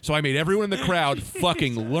suffer. So I made everyone in the crowd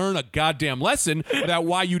fucking learn a goddamn lesson about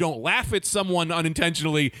why you don't laugh at someone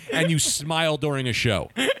unintentionally and you smile during a show.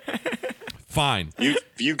 Fine.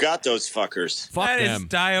 You got those fuckers. Fuck that them. Is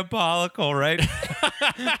diabolical, right?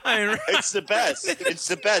 It's the best. It's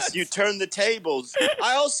the best. You turn the tables.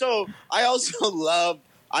 I also love.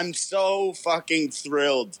 I'm so fucking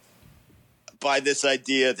thrilled by this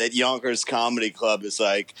idea that Yonkers Comedy Club is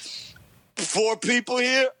like, 4 people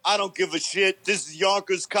here, I don't give a shit. This is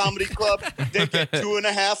Yonkers Comedy Club. They get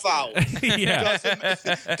 2.5 hours.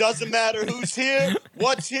 Yeah. Doesn't matter who's here,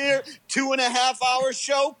 what's here. 2.5 hour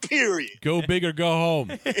show, period. Go big or go home.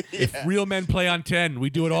 If real men play on 10, we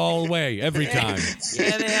do it all the way, every time.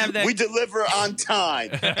 Yeah, they have that. We deliver on time.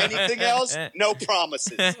 Anything else, no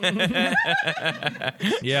promises.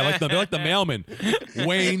 Yeah, they're like the mailman.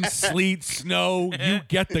 Rain, sleet, snow, you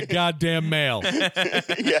get the goddamn mail.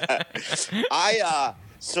 Yeah.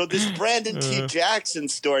 So this Brandon T. Jackson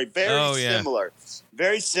story, similar.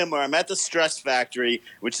 Very similar. I'm at the Stress Factory,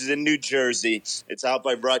 which is in New Jersey. It's out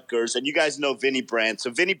by Rutgers. And you guys know Vinny Brand.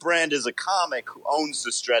 So Vinny Brand is a comic who owns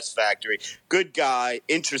the Stress Factory. Good guy,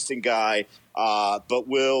 interesting guy, but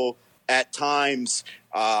will at times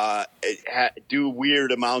do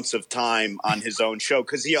weird amounts of time on his own show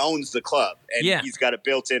because he owns the club. And he's got a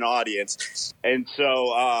built-in audience. And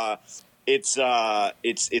so it's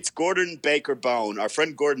Gordon Baker Bone, our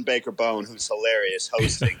friend Gordon Baker Bone, who's hilarious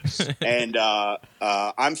hosting, and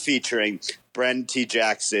I'm featuring. Brandon T.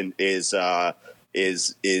 Jackson is headlining.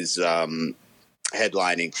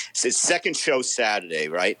 It's his second show Saturday,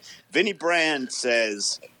 right? Vinny Brand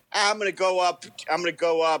says, I'm gonna go up,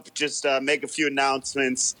 just make a few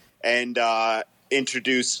announcements and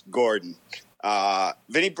introduce Gordon.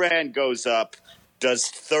 Vinny Brand goes up, does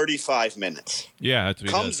 35 minutes. Yeah, that's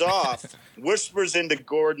what he comes does. off, whispers into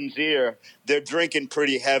Gordon's ear, they're drinking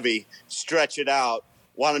pretty heavy, stretch it out.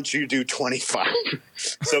 Why don't you do 25?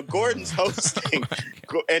 So Gordon's hosting,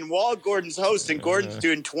 and while Gordon's hosting, Gordon's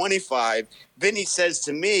doing 25. Vinny says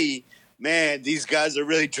to me, man, these guys are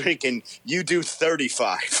really drinking. You do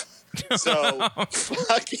 35. So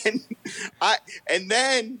and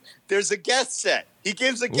then there's a guest set. He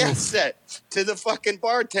gives a guest set to the fucking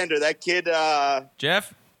bartender, that kid,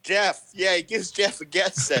 Jeff. Yeah, he gives Jeff a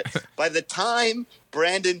guest set. By the time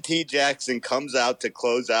Brandon T. Jackson comes out to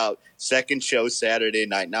close out second show Saturday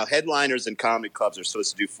night. Now, headliners and comedy clubs are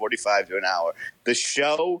supposed to do 45 to an hour. The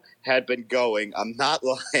show had been going, I'm not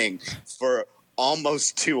lying, for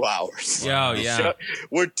almost 2 hours. Oh, yeah.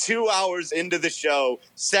 We're 2 hours into the show.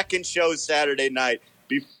 Second show Saturday night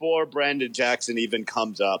before Brandon Jackson even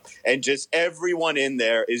comes up. And just everyone in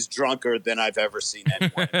there is drunker than I've ever seen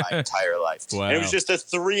anyone in my entire life. Wow. And it was just a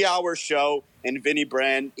 3-hour show. And Vinny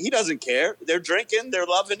Brand, he doesn't care. They're drinking. They're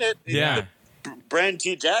loving it. Yeah. Brandon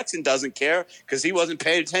T. Jackson doesn't care because he wasn't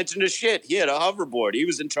paying attention to shit. He had a hoverboard. He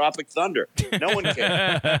was in Tropic Thunder. No one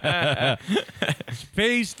cared.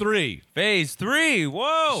 Phase 3. Phase 3.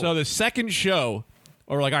 Whoa. So the second show,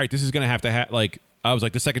 or like, all right, this is going to have to like, I was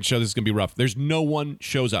like, the second show, this is going to be rough. There's no one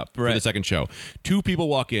shows up for the second show. 2 people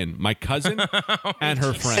walk in, my cousin and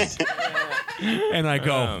her friend. And I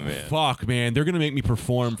go, fuck, man, they're going to make me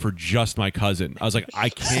perform for just my cousin. I was like, I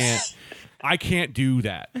can't do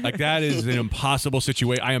that. Like, that is an impossible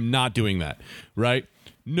situation. I am not doing that, right?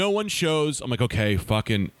 No one shows. I'm like, okay,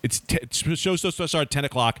 fucking, it's show's supposed to start at 10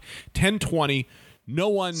 o'clock, 10:20. No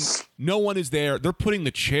one is there. They're putting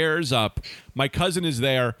the chairs up. My cousin is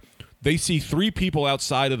there. They see 3 people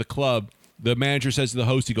outside of the club. The manager says to the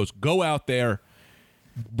host, he goes, go out there,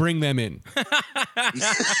 bring them in.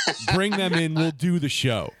 Bring them in. We'll do the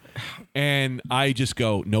show. And I just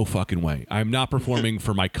go, no fucking way. I'm not performing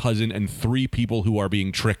for my cousin and 3 people who are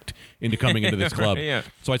being tricked into coming into this club. Yeah.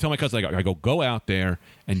 So I tell my cousin, I go out there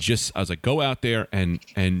and just, I was like, go out there and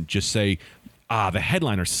just say, the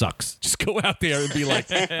headliner sucks. Just go out there and be like,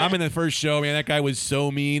 I'm in the first show, man. That guy was so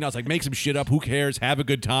mean. I was like, make some shit up. Who cares? Have a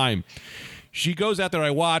good time. She goes out there.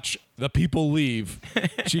 I watch the people leave.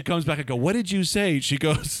 She comes back. I go, what did you say? She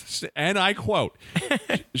goes, and I quote,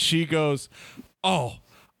 she goes, oh,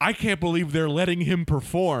 I can't believe they're letting him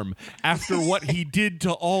perform after what he did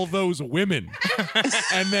to all those women.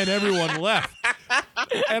 And then everyone left.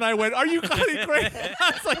 And I went, are you fucking crazy?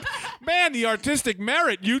 I was like, man, the artistic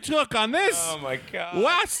merit you took on this. Oh, my God.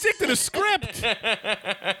 Wow, stick to the script.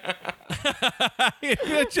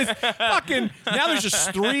 It's just fucking, now there's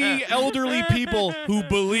just 3 elderly people who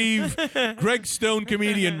believe Greg Stone,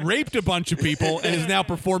 comedian, raped a bunch of people and is now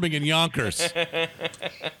performing in Yonkers. I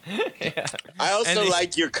also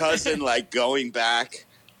like your cousin, like, going back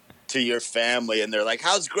to your family, and they're like,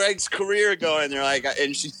 how's Greg's career going? They're like,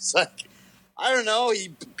 and she's like, I don't know.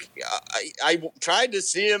 I tried to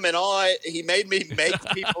see him, and he made me make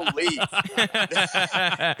people leave.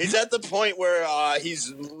 He's at the point where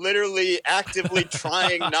he's literally actively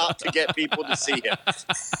trying not to get people to see him.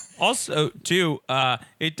 Also, too,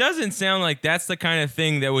 it doesn't sound like that's the kind of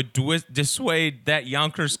thing that would dissuade that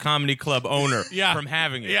Yonkers Comedy Club owner from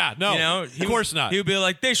having it. Yeah, no, you know, of course not. He would be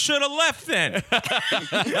like, they should have left then.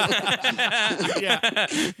 Yeah.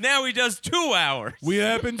 Now he does 2 hours. What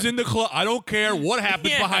happens in the club? I don't care what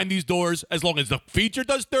happens behind these doors, as long as the feature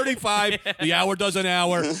does 35, the hour does an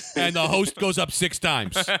hour, and the host goes up 6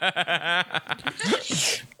 times.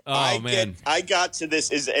 Man. I got to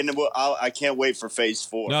this I can't wait for phase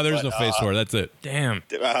 4. No, there's no phase 4. That's it. Damn.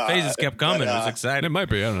 Phases kept coming. It was exciting. It might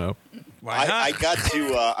be. I don't know. I got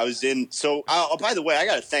to. I was in. So, by the way, I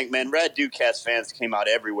got to thank, man. Rad Dudecast fans came out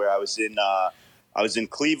everywhere. I was in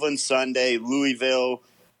Cleveland Sunday, Louisville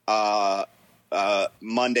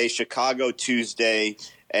Monday, Chicago Tuesday,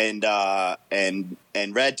 and Rad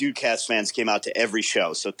Dudecast fans came out to every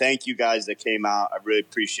show. So thank you guys that came out. I really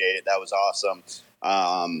appreciate it. That was awesome.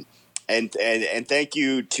 And thank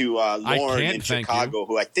you to Lauren in Chicago,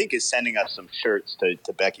 who I think is sending us some shirts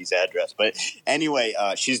to Becky's address. But anyway,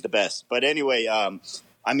 she's the best. But anyway, I'm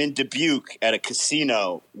in Dubuque at a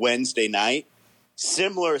casino Wednesday night.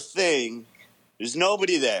 Similar thing. There's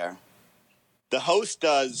nobody there. The host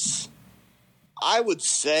does, I would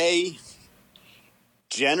say,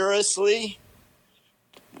 generously,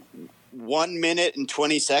 1 minute and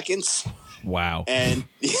 20 seconds. Wow. And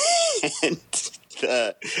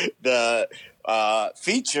the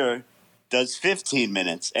feature does 15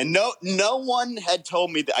 minutes. And no one had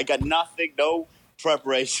told me that. I got nothing, no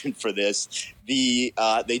preparation for this. They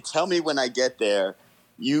tell me when I get there,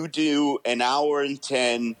 you do an hour and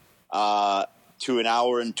 10 to an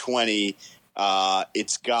hour and 20.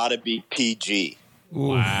 It's got to be PG.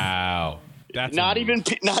 Wow. That's not even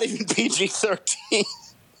PG-13.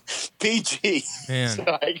 PG. Man.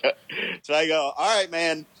 So I go, all right,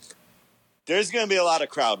 man. There's going to be a lot of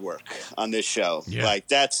crowd work on this show. Yeah. Like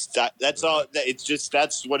that's all. It's just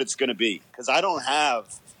that's what it's going to be, because I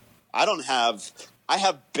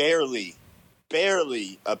have barely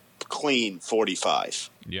a clean 45.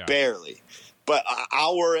 Yeah. Barely. But an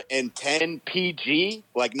hour and 10 PG,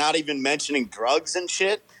 like not even mentioning drugs and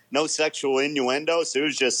shit, no sexual innuendo. So it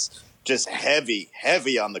was just heavy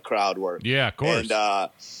on the crowd work. Yeah, of course.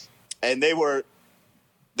 And they weren't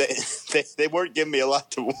giving me a lot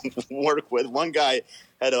to work with. One guy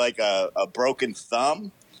had like a broken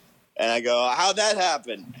thumb. And I go, how'd that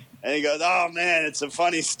happen? And he goes, oh, man, it's a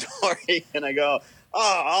funny story. And I go,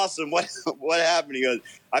 oh, awesome. What happened? He goes,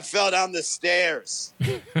 I fell down the stairs.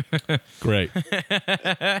 Great.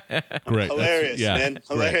 Hilarious, man. Great.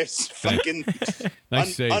 Hilarious. Fucking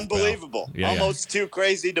Nice save, pal. unbelievable. Yeah, Almost too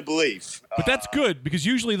crazy to believe. But that's good because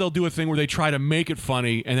usually they'll do a thing where they try to make it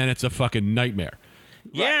funny and then it's a fucking nightmare.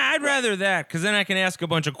 Yeah, I'd rather that because then I can ask a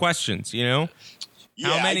bunch of questions, you know?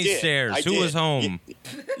 Yeah, How many I did. stairs? I Who did. was home?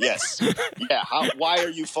 Yes. Yeah. Why are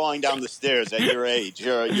you falling down the stairs at your age?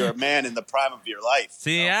 You're a man in the prime of your life.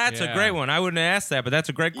 See, that's Yeah. a great one. I wouldn't have asked that, but that's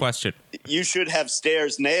a great question. You should have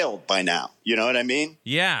stairs nailed by now. You know what I mean?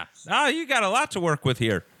 Yeah. Oh, you got a lot to work with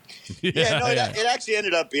here. Yeah. No, it actually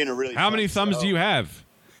ended up being a really. How fun many thumbs show. do you have?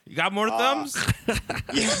 You got more thumbs?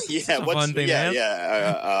 Yeah. a fun thing, man.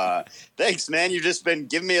 Yeah. Thanks, man. You've just been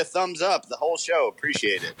giving me a thumbs up the whole show.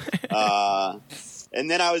 Appreciate it. And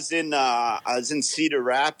then I was in Cedar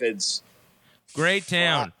Rapids. Great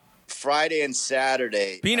town. Friday and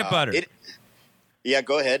Saturday. Peanut butter. Yeah,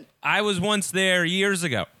 go ahead. I was once there years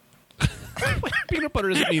ago. Peanut butter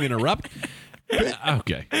doesn't mean interrupt.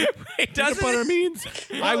 Okay. It Peanut doesn't. butter means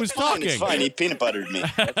I was It's fine, talking. It's fine. He peanut buttered me.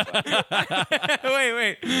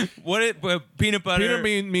 Wait. Peanut butter?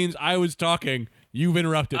 Peanut means I was talking. You've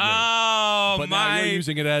interrupted me. Oh, But now my you're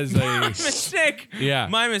using it as my a mistake. Yeah.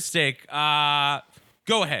 My mistake.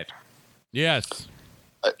 Go ahead. yes.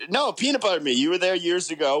 No, peanut buttered me. You were there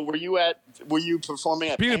years ago. Were you performing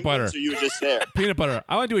at Peanut Penguins, butter. or you were just there? Peanut butter.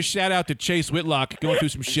 I want to do a shout out to Chase Whitlock going through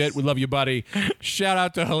some shit. We love you, buddy. Shout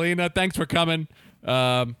out to Helena. Thanks for coming.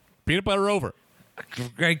 Peanut butter over.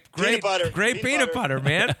 Great Peanut butter. Great Peanut peanut butter,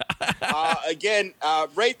 man. Again,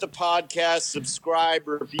 rate the podcast, subscribe,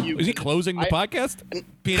 review. Is he closing the podcast?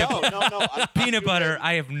 Peanut No. I'm Peanut doing butter.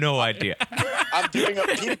 I have no idea. I'm doing a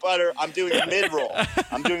peanut butter. I'm doing a mid roll.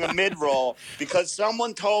 I'm doing a mid roll because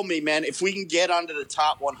someone told me, man, if we can get onto the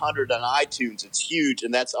top 100 on iTunes, it's huge,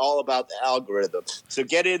 and that's all about the algorithm. So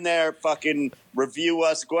get in there, fucking review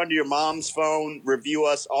us. Go onto your mom's phone, review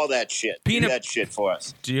us, all that shit. Do that shit for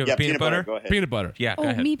us. Do you have yeah, peanut butter? Go ahead. Peanut butter. Yeah. Go Oh,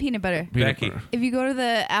 ahead. me peanut butter. Peanut Becky. butter. If you go to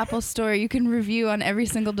the Apple store, you can review on every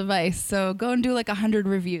single device. So go and do like 100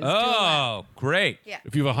 reviews. Do a lot. Oh, great. Yeah.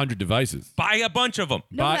 If you have 100 devices. Buy a bunch of them.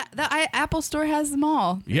 No, But- the Apple store has them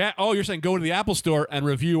all. Yeah. Oh, you're saying go to the Apple store and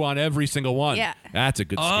review on every single one. Yeah. That's a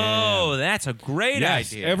good Oh, scam. that's a great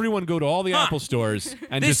Yes. idea. Everyone go to all the Huh. Apple stores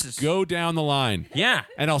and This just is- go down the line. Yeah.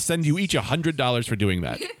 And I'll send you each $100 for doing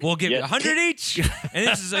that. We'll give you Yeah. 100 each. And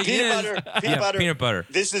this is a Peanut butter. Peanut yeah, butter. Peanut butter.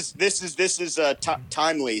 This is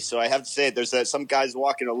timely, so I have to say it. There's some guy's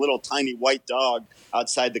walking a little tiny white dog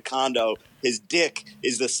outside the condo. His dick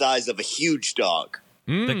is the size of a huge dog.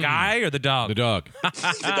 The guy or the dog? The dog.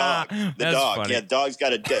 The dog. The That's dog. funny. Yeah, dog's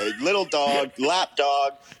got a little dog, lap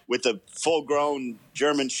dog with a full-grown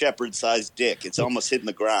German Shepherd-sized dick. It's almost hitting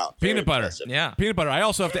the ground. Very Peanut butter. impressive. Yeah. Peanut butter. I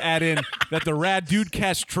also have to add in that the Rad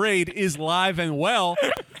Dudecast trade is live and well.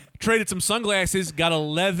 Traded some sunglasses, got a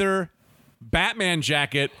leather Batman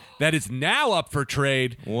jacket that is now up for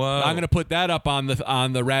trade. Whoa. I'm going to put that up on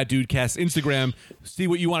the Rad Dudecast Instagram. See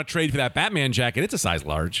what you want to trade for that Batman jacket. It's a size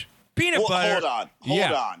large. Peanut Well, butter. hold on. Hold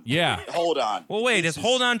Yeah. on. Yeah. Hold on. Well, wait. This Is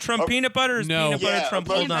hold on Trump oh, peanut butter? Or is No. peanut butter Yeah, Trump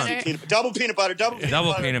but- hold on? butter. Double peanut butter. Double peanut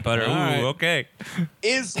Double butter. peanut butter. Ooh, All right. okay.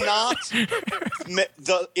 Is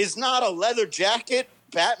not a leather jacket,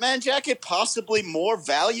 Batman jacket, possibly more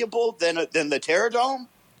valuable than the Terradome?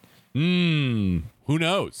 Who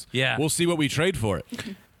knows? Yeah. We'll see what we trade for it.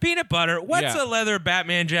 Peanut butter. What's Yeah. a leather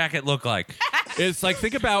Batman jacket look like? It's like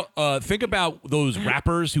think about those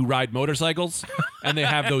rappers who ride motorcycles and they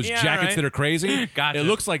have those Yeah, jackets right. that are crazy. Gotcha. It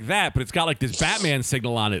looks like that, but it's got like this Batman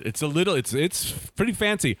signal on it. It's pretty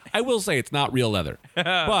fancy. I will say it's not real leather,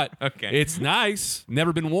 but Okay. it's nice.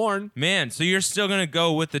 Never been worn. Man, so you're still gonna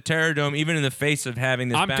go with the Terradome even in the face of having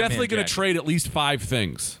this I'm Batman definitely going to jacket? trade at least 5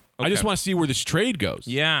 things. I Okay. just want to see where this trade goes.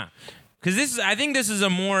 Yeah. Because I think this is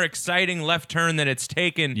a more exciting left turn that it's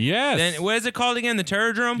taken. Yes. Than, what is it called again? The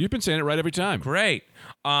Terradome? You've been saying it right every time. Great.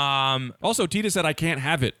 Also, Tita said I can't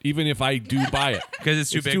have it even if I do buy it. Because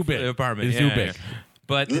it's too big for the apartment. It's Yeah, too big. yeah.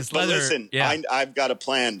 But this But leather. listen, yeah. I've got a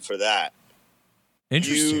plan for that.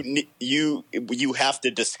 Interesting. You have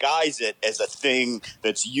to disguise it as a thing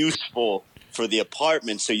that's useful for the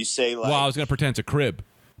apartment. So you say like, Well, I was going to pretend it's a crib.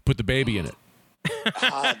 Put the baby in it.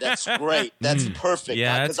 That's great. That's perfect.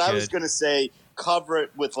 Yeah, Because that's I was good. going to say cover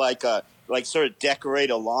it with like sort of decorate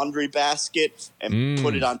a laundry basket and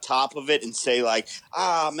put it on top of it and say like,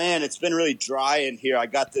 man, it's been really dry in here. I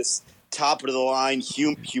got this top of the line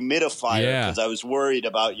humidifier Yeah. because I was worried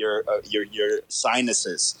about your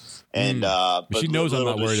sinuses. And but She knows I'm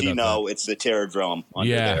little not does worried she about know it's the Terradrome under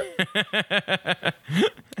Yeah.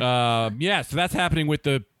 there. Yeah, so that's happening with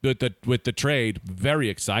the trade. Very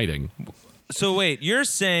exciting. So wait, you're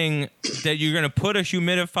saying that you're going to put a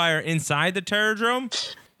humidifier inside the Terradrome?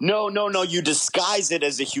 No. You disguise it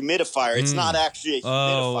as a humidifier. It's not actually a humidifier.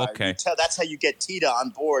 Oh, okay. That's how you get Tita on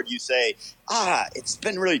board. You say, it's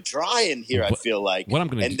been really dry in here, I feel like. What I'm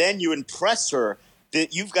gonna and do- then you impress her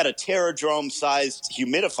that you've got a Terradrome-sized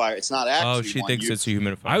humidifier. It's not actually Oh, she one. thinks it's a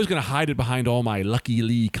humidifier. I was going to hide it behind all my Lucky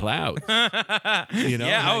Lee clouds. You know,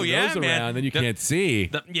 Yeah, hang yeah, those man. around, then you can't see.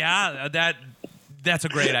 That's a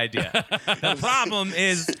great idea. The problem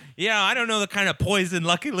is, I don't know the kind of poison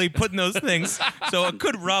luckily put in those things, so it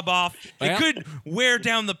could rub off. Well- It could wear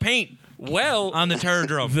down the paint Well, on the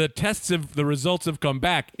Terradrome. the results have come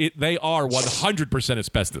back. They are 100%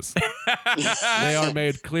 asbestos. They are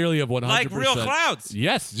made clearly of 100%. Like real clouds.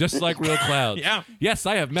 Yes, just like real clouds. Yeah. Yes,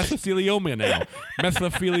 I have mesothelioma now.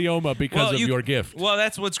 Mesothelioma because of your gift. Well,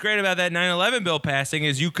 that's what's great about that 9/11 bill passing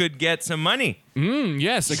is you could get some money.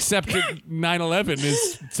 Yes, except that 9/11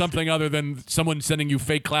 is something other than someone sending you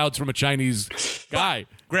fake clouds from a Chinese guy.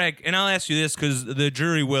 Greg, and I'll ask you this because the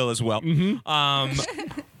jury will as well.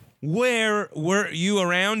 Where were you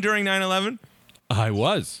around during 9/11? I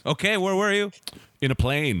was Okay, where were you? in a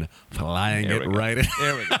plane flying There it we go. right.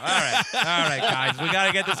 There we go. All right, guys. We got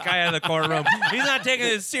to get this guy out of the courtroom. He's not taking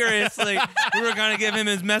this seriously. We were going to give him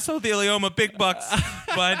his mesothelioma big bucks,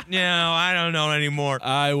 but I don't know anymore.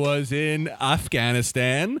 I was in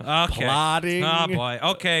Afghanistan Okay. plotting. Oh boy.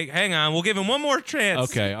 Okay, hang on. We'll give him one more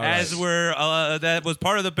chance. Okay, all As right. we're that was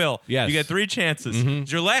part of the bill. Yes. You get 3 chances.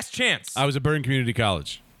 It's your last chance. I was at Burn Community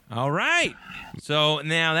College. All right. So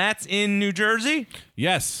now that's in New Jersey.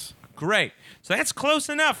 Yes. Great. So that's close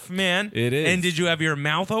enough, man. It is. And did you have your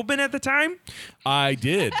mouth open at the time? I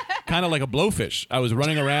did. Kind of like a blowfish. I was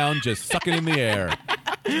running around just sucking in the air.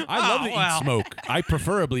 I love to wow. eat smoke. I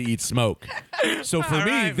preferably eat smoke. So for All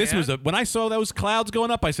me, right, this man. was when I saw those clouds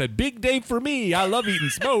going up, I said, big day for me. I love eating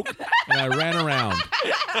smoke. And I ran around,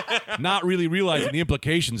 not really realizing the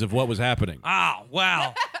implications of what was happening. Oh,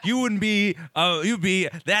 wow. You wouldn't be,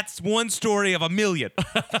 that's one story of a million.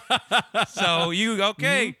 So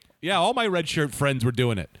okay. Yeah, all my red shirt friends were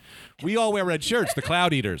doing it. We all wear red shirts, the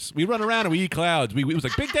cloud eaters. We run around and we eat clouds. It was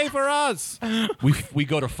like, big day for us. We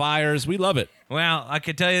go to fires. We love it. Well, I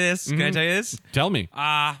can tell you this. Can I tell you this? Tell me.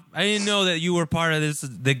 I didn't know that you were part of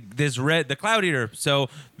the cloud eater. So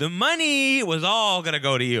the money was all gonna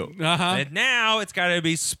go to you. Uh-huh. And now it's got to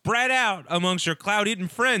be spread out amongst your cloud eating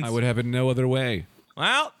friends. I would have it no other way.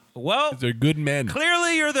 Well, They're good men.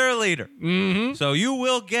 clearly you're their leader. Mm-hmm. So you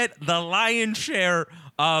will get the lion's share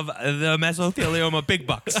of the mesothelioma big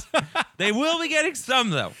bucks. They will be getting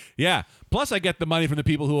some though. Yeah. Plus, I get the money from the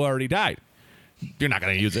people who already died. You're not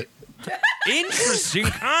going to use it. Interesting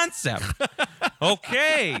concept.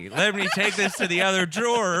 Okay, let me take this to the other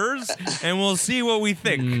drawers, and we'll see what we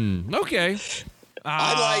think. Okay.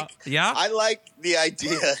 I like the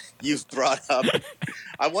idea you've brought up.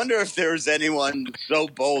 I wonder if there's anyone so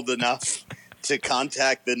bold enough to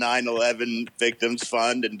contact the 9/11 Victims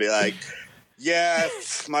Fund and be like, yeah,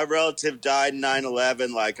 my relative died in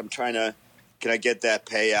 9/11. Like, can I get that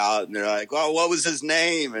payout? And they're like, well, what was his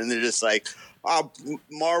name? And they're just like,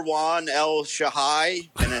 Marwan El Shahai.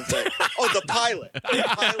 And it's like, the pilot of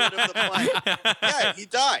the plane. Yeah, he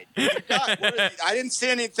died. I didn't see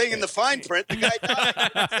anything in the fine print. The guy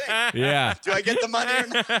died. That's it. Yeah. Do I get the money or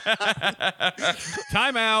not?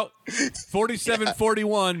 Time out.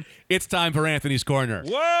 47-41. It's time for Anthony's Corner.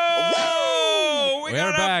 Whoa! We We're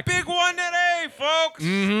got back. a big one today, folks.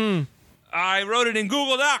 Mm-hmm. I wrote it in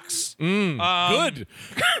Google Docs. Good.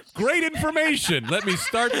 Great information. Let me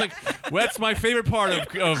start. That's my favorite part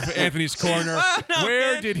of Anthony's Corner. No,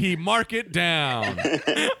 Where man. did he mark it down?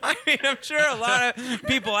 I mean, I'm sure a lot of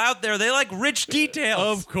people out there, they like rich details.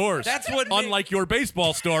 Of course. That's what Unlike your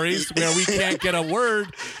baseball stories where we can't get a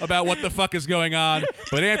word about what the fuck is going on,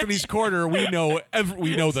 but Anthony's Corner, we know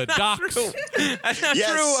the docs. True. That's not Yes.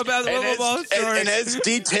 true about the And Wiffle as- Ball story. And as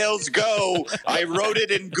details go, I wrote it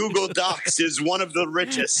in Google Docs is one of the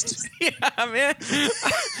richest. Yeah, man.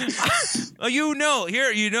 Well,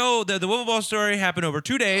 the Wiffle Ball story happened over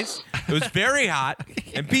 2 days. It was very hot,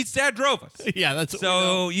 and Pete's dad drove us. Yeah, that's what we know.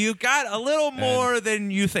 So you got a little more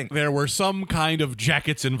than you think. There were some kind of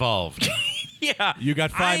jackets involved. Yeah. You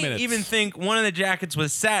got 5 minutes. I even think one of the jackets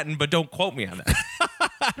was satin, but don't quote me on that.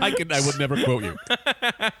 I would never quote you.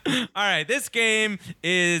 All right, this game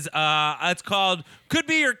is it's called Could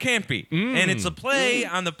Be or Can't Be, and it's a play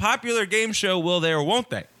on the popular game show Will They or Won't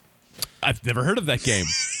They. I've never heard of that game.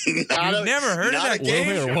 You've never heard of not that a Will game?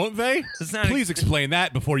 game they or show. won't they? It's not a- Please explain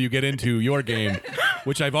that before you get into your game,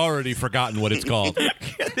 which I've already forgotten what it's called.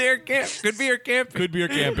 There could be or can't be. Could be or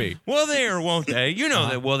can't be. Will they or won't they? You know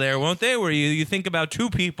that will they or won't they, where you think about two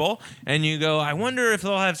people and you go, I wonder if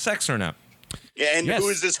they'll have sex or not. Yeah, and Yes. who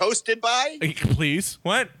is this hosted by? Please.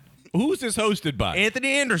 What? Who's this hosted by?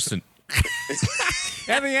 Anthony Anderson.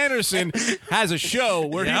 Anthony Anderson has a show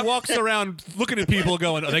where Yep. he walks around looking at people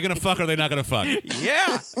going, are they going to fuck or are they not going to fuck?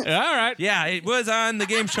 Yeah. All right. Yeah, it was on the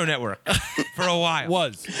Game Show Network for a while.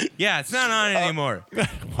 Was. Yeah, it's not on anymore.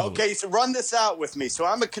 Okay, so run this out with me. So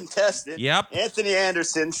I'm a contestant. Yep. Anthony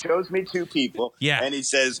Anderson shows me two people. Yeah. And he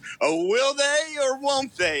says, "Oh, will they or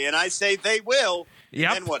won't they?" And I say they will.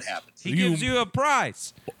 Yep. Then what happens? He gives you a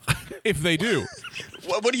prize. If they do.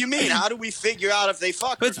 What do you mean? How do we figure out if they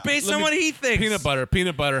fuck? But or it's not? based Let on me- what he thinks.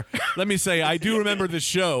 Peanut butter. Let me say, I do remember this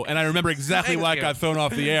show, and I remember exactly Thank why you. it got thrown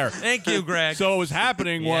off the air. Thank you, Greg. So what was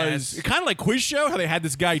happening was Yes. kind of like Quiz Show, how they had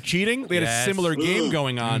this guy cheating. They had Yes. a similar game Ooh.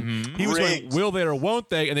 going on. He was going, Rigged. will they or won't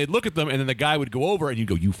they? And they'd look at them, and then the guy would go over, and you'd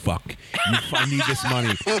go, you fuck. I need this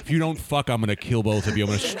money. If you don't fuck, I'm going to kill both of you. I'm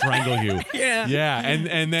going to strangle you. Yeah. Yeah.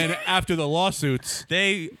 And then after the lawsuits,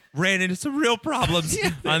 They ran into some real problems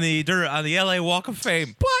on the LA Walk of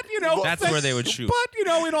Fame. but, That's where they would shoot.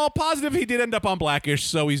 But, in all positive, he did end up on Blackish,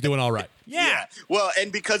 so he's doing all right. Yeah. Well,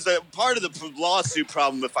 and because part of the lawsuit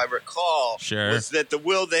problem, if I recall, Sure. was that the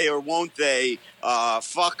will they or won't they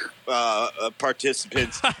fuck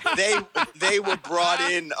participants, they were brought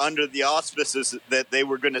in under the auspices that they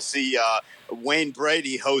were going to see Wayne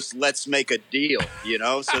Brady host Let's Make a Deal,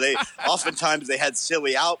 So they oftentimes they had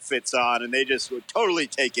silly outfits on and they just were totally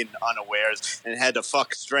taken unawares and had to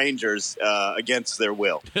fuck strangers against their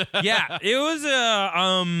will. Yeah, it was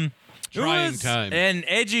Trying it was time. an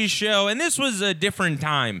edgy show, and this was a different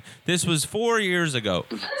time. This was 4 years ago,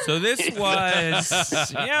 so this was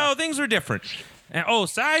things were different. And,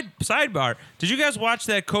 sidebar: did you guys watch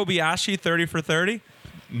that Kobayashi 30 for 30?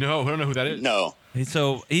 No, I don't know who that is. No.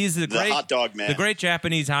 So he's the great hot dog man. the great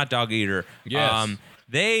Japanese hot dog eater. Yes.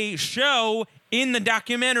 They show in the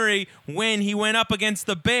documentary when he went up against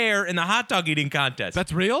the bear in the hot dog eating contest.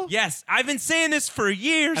 That's real? Yes, I've been saying this for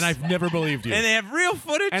years, And I've never believed you. and they have real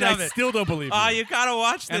footage And of I it. still don't believe you. Oh, you gotta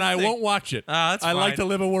watch this. and I thing. won't watch it. That's I like fine. to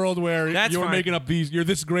live a world where That's you're fine. making up these. You're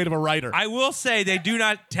this great of a writer. I will say they do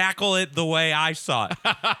not tackle it the way I saw it.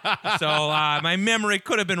 So my memory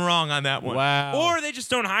could have been wrong on that one. Wow. Or they just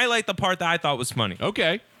don't highlight the part that I thought was funny.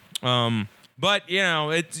 Okay. But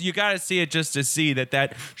you got to see it just to see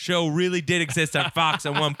that show really did exist on Fox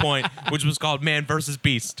at one point, which was called Man vs.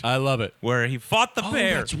 Beast, I love it. where he fought the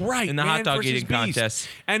bear. That's right. in the Man hot dog versus eating Beast. contest.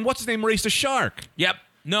 And what's his name raced a shark. Yep.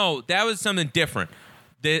 No, that was something different.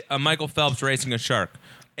 Michael Phelps racing a shark.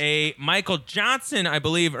 A Michael Johnson, I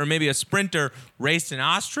believe, or maybe a sprinter, raced an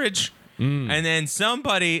ostrich. And then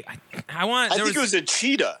somebody, I think it was a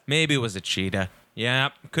cheetah. maybe it was a cheetah. Yeah,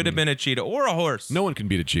 could have been a cheetah or a horse. No one can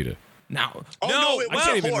beat a cheetah. No. Oh, no, it I was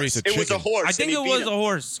can't a even horse. race a It was a chicken. horse. I think and it he was beat a him.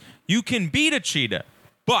 horse. You can beat a cheetah,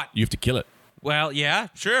 but You have to kill it. well, yeah,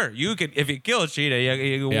 sure. You could if you kill a cheetah.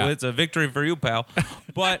 Yeah. It's a victory for you, pal.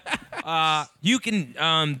 But you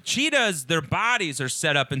can cheetahs. Their bodies are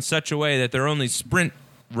set up in such a way that they're only sprint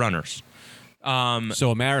runners.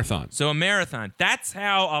 So a marathon. So a marathon. That's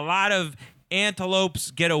how a lot of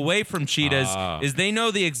antelopes get away from cheetahs. Is they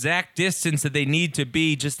know the exact distance that they need to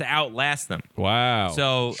be just to outlast them. Wow.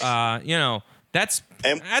 So that's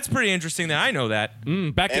And- pretty interesting that I know that.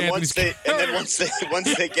 Back to And Anthony's. then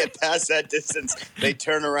once they get past that distance, they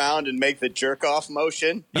turn around and make the jerk off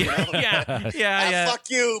motion. Yeah. Fuck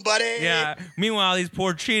you, buddy. Yeah. Meanwhile, these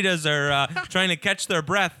poor cheetahs are trying to catch their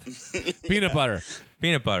breath. Peanut butter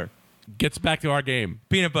Peanut butter. gets back to our game.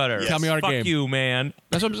 Peanut butter. Yes. Tell me our Fuck game. you, man.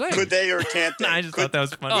 That's what I'm saying. Could they or can't they? I just thought that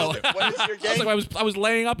was funny. Oh. What is your game? I was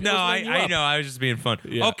laying up. No, I was laying you I up. know. I was just being fun.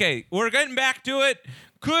 Yeah. Okay, we're getting back to it.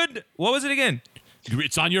 What was it again?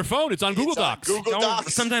 It's on your phone. It's on Google It's on Docs. Google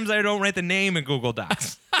Docs. Sometimes I don't write the name in Google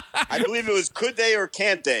Docs. I believe it was could they or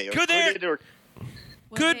can't they? Or Could they- it or,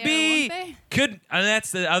 Will Could they or be. won't they? Could.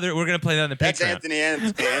 That's the other. We're gonna play that on the that's Patreon. Anthony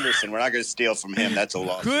Anderson. We're not going to steal from him. That's a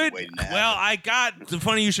lawsuit Could. waiting to happen. Well, I got. It's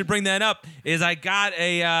funny you should bring that up. Is I got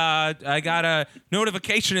a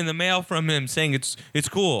notification in the mail from him saying it's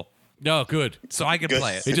cool, Oh, good. so I could Good.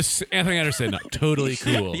 play it. It just Anthony Anderson, totally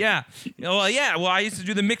cool. Yeah. Well, yeah. Well, I used to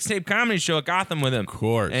do the mixtape comedy show at Gotham with him. Of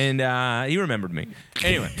course. And he remembered me.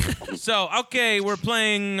 Anyway, so, okay, we're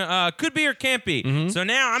playing Could Be or Can't Be. Mm-hmm. So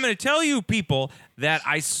now I'm going to tell you people that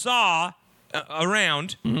I saw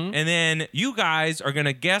around, Mm-hmm. and then you guys are going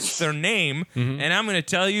to guess their name, Mm-hmm. and I'm going to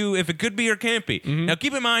tell you if it could be or can't be. Now,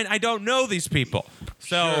 keep in mind, I don't know these people.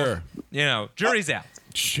 So Sure. jury's out.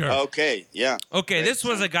 Sure. Okay, yeah. Okay, Great. this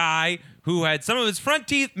was a guy who had some of his front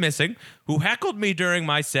teeth missing, who heckled me during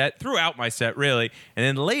my set, throughout my set, really. And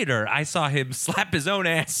then later, I saw him slap his own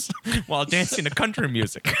ass while dancing to country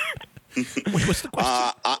music. Wait, what's the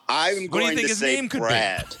question? I'm do you going think to his say name could be?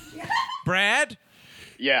 Brad. Brad?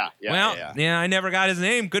 Yeah. Well, yeah, I never got his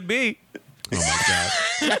name. Could be. Oh my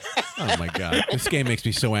god! Oh my god! This game makes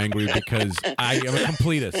me so angry because I am a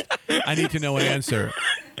completist. I need to know an answer.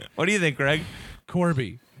 What do you think, Greg?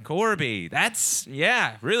 Corby. Corby. That's,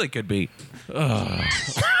 really could be.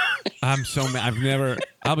 I'm so mad.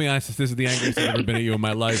 I'll be honest, this is the angriest I've ever been at you in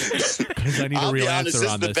my life because I need a real answer this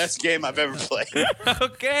on is the this. best game I've ever played.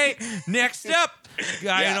 Okay, next up,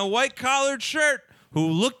 guy in a white collared shirt who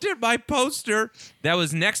looked at my poster that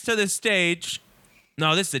was next to the stage.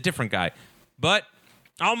 No, this is a different guy, but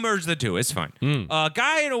I'll merge the two. It's fine. A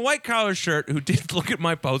guy in a white collar shirt who did look at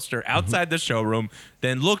my poster outside the showroom,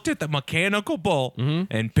 then looked at the mechanical bull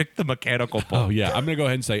and picked the mechanical bull. Oh yeah, I'm gonna go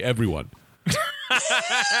ahead and say everyone.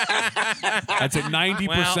 That's at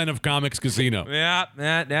 90% of Comics Casino. Yeah,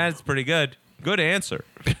 that's pretty good. Good answer.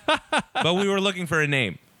 But we were looking for a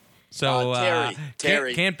name. So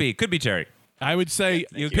Terry. Can't be. Could be Terry. I would say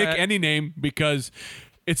you pick any name because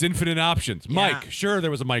it's infinite options. Mike, sure,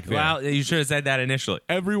 there was a Mike there. Well, you should have said that initially.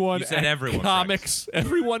 Everyone You said at everyone, Comics,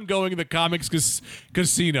 everyone going to the Comics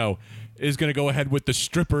Casino is going to go ahead with the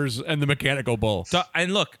strippers and the mechanical bull. So,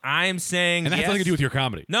 and look, I'm saying And that's yes. nothing to do with your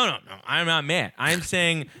comedy. No. I'm not mad. I'm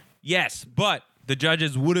saying yes, but the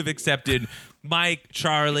judges would have accepted Mike,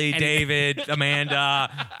 Charlie, David,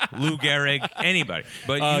 Amanda, Lou Gehrig, anybody.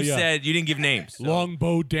 But you said you didn't give names. So.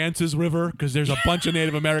 Longbow Dances River, because there's a bunch of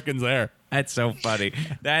Native Americans there. That's so funny.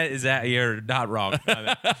 You're not wrong. All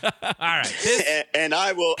right. And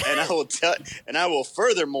I will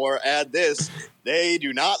furthermore add this: they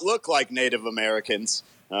do not look like Native Americans.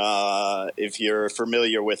 If you're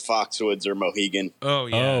familiar with Foxwoods or Mohegan. Oh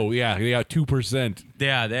yeah. Oh yeah, they got 2%.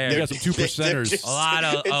 Yeah, They got some 2%ers. A lot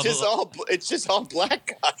of it's just all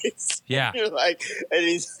black guys. Yeah. You're like, and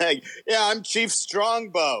he's like, yeah, I'm Chief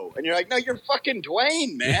Strongbow, and you're like, no, you're fucking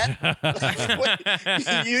Dwayne, man.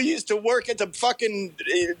 You used to work at the fucking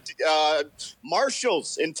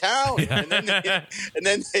Marshalls in town, and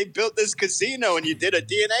then they built this casino, and you did a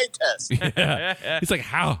DNA test. Yeah. It's like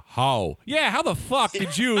how? Yeah, how the fuck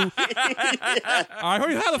did you? How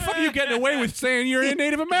the fuck are you getting away with saying you're a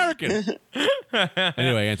Native American?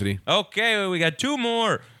 Anyway, Anthony. Okay, we got two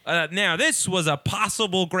more. Now, this was a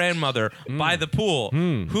possible grandmother by the pool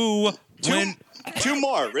who Two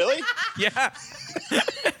more, really? Yeah.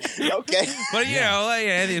 Okay. But,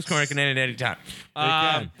 Anthony's corner can end at any time.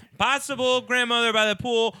 Possible grandmother by the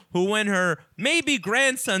pool who, when her maybe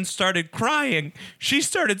grandson started crying, she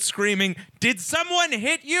started screaming, "Did someone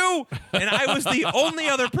hit you?" And I was the only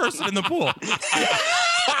other person in the pool.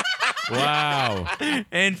 Wow.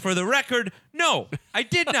 And for the record, no, I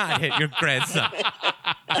did not hit your grandson.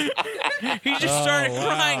 He just started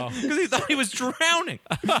crying because he thought he was drowning.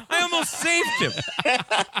 I almost saved him.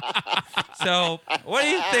 So, what do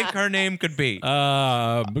you think her name could be?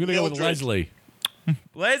 We're going to go with Mildred. Leslie.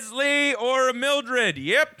 Leslie or Mildred?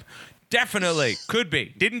 Yep, definitely. Could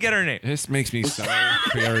be. Didn't get her name. This makes me so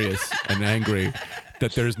furious and angry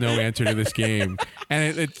that there's no answer to this game.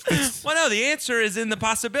 And it's Well, no, the answer is in the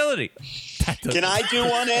possibility. Can I do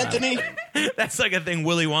one, Anthony? That's like a thing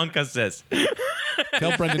Willy Wonka says.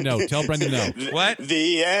 Tell Brendan no. Tell Brendan no. What?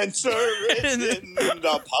 The answer is in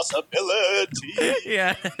the possibility.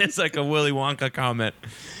 Yeah, it's like a Willy Wonka comment.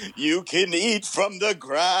 You can eat from the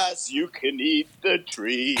grass, you can eat the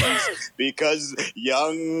trees, because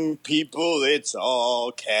young people, it's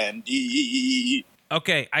all candy.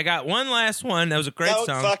 Okay, I got one last one. That was a great Don't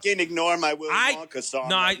song. fucking ignore my Willy Wonka song.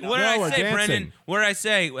 No, right now. what did No, I we're say, dancing. Brendan? What did I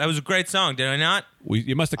say? That was a great song, did I not?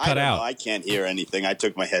 You must have I cut don't out. know. I can't hear anything. I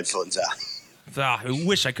took my headphones out. I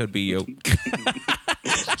wish I could be you.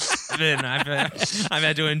 I've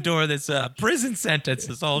had to endure this prison sentence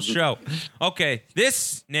this whole show. Okay,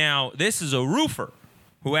 this is a roofer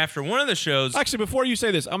who, after one of the shows, Actually, before you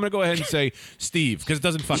say this, I'm going to go ahead and say Steve, because it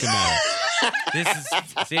doesn't fucking matter.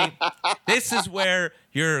 this is where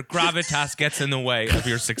your gravitas gets in the way of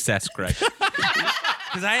your success, Greg.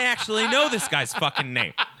 Because I actually know this guy's fucking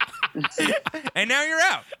name. And now you're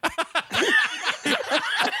out.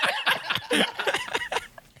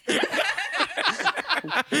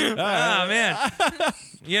 Oh, man.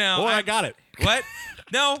 Boy, I got it. What?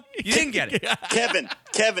 No, you didn't get it.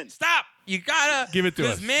 Kevin. Stop. you gotta Give it to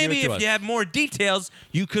 'cause us. Give maybe it to if us. you had more details,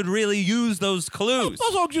 you could really use those clues.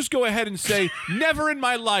 Also, I'll just go ahead and say, never in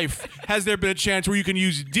my life has there been a chance where you can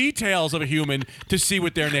use details of a human to see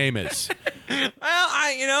what their name is.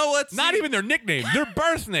 Well, let's Not see. even their nickname, their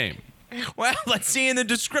birth name, Well, let's see in the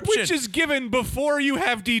description. which is given before you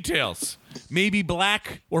have details. Maybe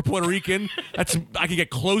black or Puerto Rican. I can get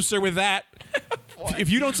closer with that. If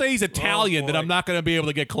you don't say he's Italian, then boy. I'm not going to be able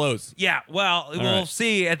to get close. Yeah, well, we'll right.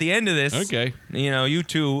 see at the end of this. Okay. You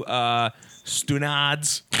two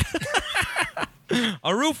stunads.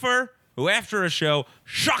 A roofer who, after a show,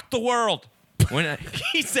 shocked the world when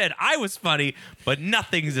he said I was funny, but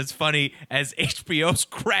nothing's as funny as HBO's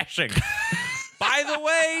Crashing. By the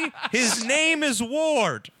way, his name is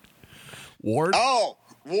Ward. Ward? Oh,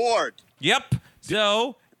 Ward. Yep.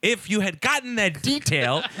 So if you had gotten that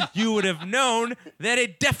detail, you would have known that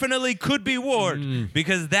it definitely could be Ward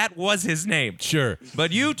because that was his name. Sure.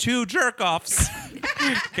 But you two jerk-offs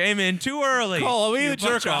came in too early. Call me You the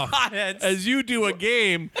bunch jerk of off hotheads. as you do a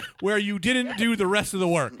game where you didn't do the rest of the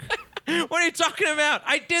work. What are you talking about?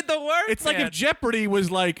 I did the work. It's like man. if Jeopardy was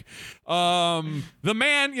like, the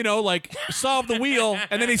man, like solve the wheel,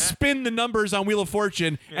 and then they spin the numbers on Wheel of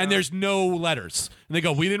Fortune, and there's no letters. And they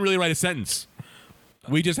go, we didn't really write a sentence.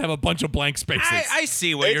 We just have a bunch of blank spaces. I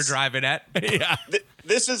see what you're It's- driving at. yeah.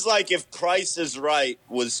 This is like if Price is Right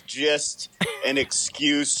was just an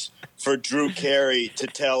excuse for Drew Carey to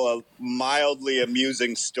tell a mildly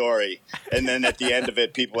amusing story. And then at the end of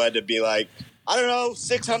it, people had to be like, I don't know,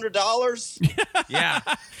 $600? Yeah.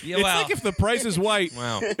 It's like if The Price is Right.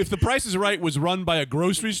 Wow. If The Price is Right was run by a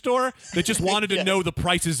grocery store that just wanted to know the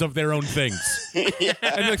prices of their own things. And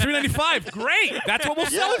they're like $3.95. Great. That's what we'll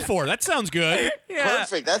sell it for. That sounds good. yeah.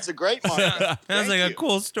 Perfect. That's a great one. Sounds Thank like a you.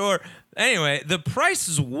 cool store. Anyway, The Price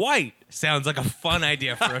is White sounds like a fun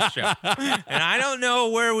idea for a show. And I don't know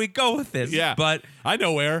where we go with this. Yeah. But I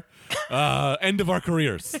know where. End of our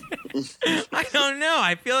careers. I don't know.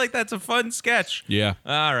 I feel like that's a fun sketch. Yeah.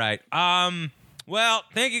 All right. Well,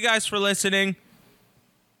 thank you guys for listening.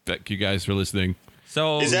 Thank you guys for listening.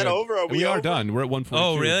 So Is that over? Are We are over? done. We're at 1:42.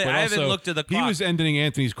 Oh, really? But I haven't also, looked at the He clock. was ending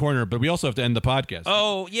Anthony's corner, but we also have to end the podcast.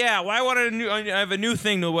 Oh yeah, well, I have a new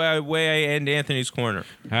thing the way I end Anthony's corner.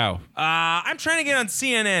 How? I'm trying to get on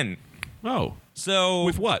CNN. Oh. So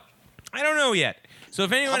With what? I don't know yet. So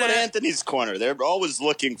if How anyone about has, Anthony's Corner? They're always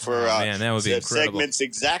looking for man, that would be incredible. segments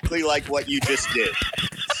exactly like what you just did.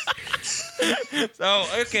 so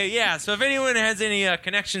okay, yeah. So if anyone has any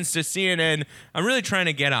connections to CNN, I'm really trying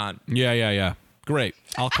to get on. Yeah. Great.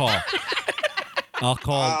 I'll call. I'll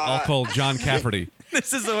call John Cafferty.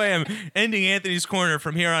 This is the way I'm ending Anthony's corner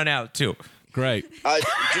from here on out too. Great.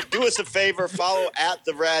 Do us a favor. Follow at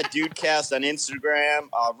the Rad Dudecast on Instagram.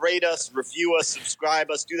 Rate us, review us,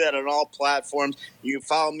 subscribe us. Do that on all platforms. You can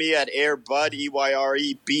follow me at Airbud,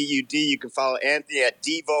 EYREBUD. You can follow Anthony at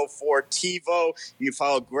Devo4Tivo. You can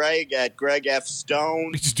follow Greg at Greg F.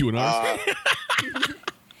 Stone. He's just doing ours.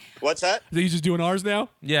 What's that? Is he just doing ours now?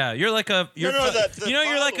 Yeah, you're like a you're No, the you're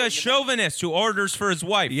like following, a chauvinist who orders for his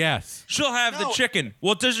wife. Yes. She'll have the No. chicken.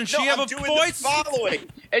 Well, doesn't she No, have I'm a doing voice? the following,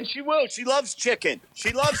 and she will. She loves chicken.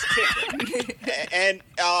 She loves chicken. And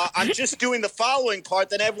I'm just doing the following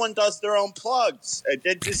part. Then everyone does their own plugs.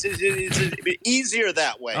 It's easier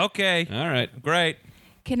that way. Okay, All right. great.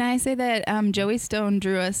 Can I say that Joey Stone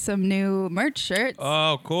drew us some new merch shirts?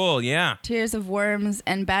 Oh, cool. Yeah. Tears of Worms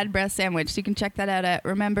and Bad Breath Sandwich. You can check that out at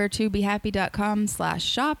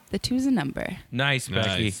remembertobehappy.com/shop. The two's a number. Nice,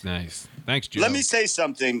 Becky. Nice. Thanks, Joe. Let me say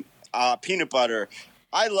something. Peanut butter.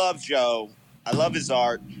 I love Joe. I love his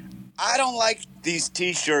art. I don't like these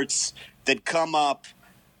T-shirts that come up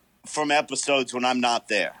from episodes when I'm not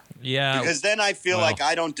there. Yeah. Because then I feel Well- like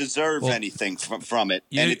I don't deserve well, anything from it,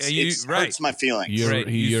 you- and it right. hurts my feelings. You're-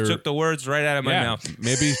 Great. You took the words right out of my yeah. mouth.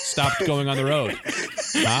 Maybe stop going on the road.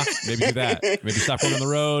 Huh? Maybe do that. Maybe stop going on the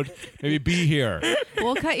road. Maybe be here.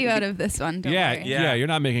 We'll cut you out of this one. Don't Yeah, worry. yeah. You're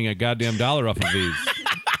not making a goddamn dollar off of these.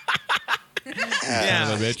 Yeah.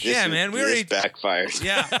 Son of a bitch. Yeah, man. We This already. backfired.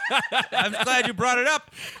 Yeah. I'm glad you brought it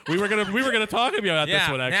up. We were gonna talk about this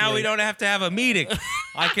Yeah. one actually. Now we don't have to have a meeting.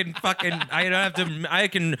 I can I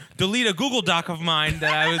can delete a Google Doc of mine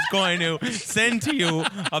that I was going to send to you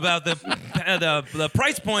about the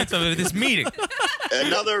price points of this meeting.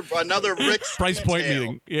 Another Rich price point tale.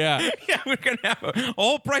 meeting. Yeah. Yeah, we're gonna have a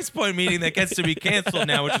whole price point meeting that gets to be canceled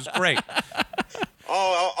now, which is great.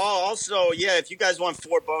 Also, yeah, if you guys want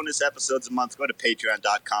 4 bonus episodes a month, go to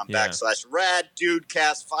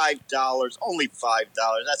patreon.com/RadDudeCast. $5, only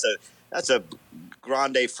 $5. That's a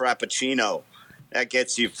grande frappuccino. That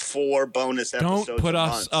gets you 4 bonus episodes. Don't put a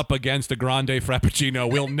us month. up against a Grande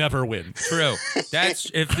Frappuccino. We'll never win. True.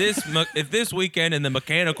 That's if this weekend in the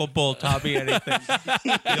mechanical bull taught me anything,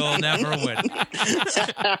 you'll never win.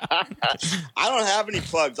 I don't have any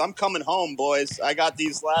plugs. I'm coming home, boys. I got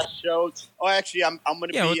these last shows. Oh, actually, I'm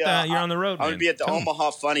going to be. You're on the road. I'm going to man. be at the Come on.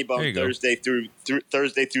 Omaha Funny There you Bone go.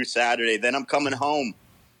 Thursday through Saturday. Then I'm coming home.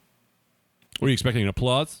 Were you expecting an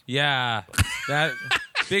applause? Yeah, that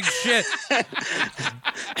big shit.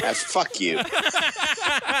 Fuck you.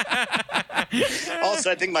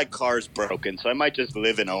 Also, I think my car's broken, so I might just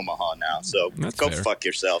live in Omaha now. So That's go fair. fuck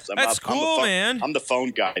yourselves. That's cool, man. I'm the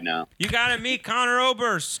phone guy now. You gotta meet Connor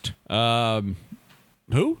Oberst.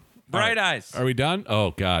 Who? Bright Eyes. Are we done?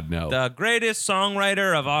 Oh, God, no. The greatest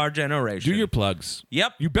songwriter of our generation. Do your plugs.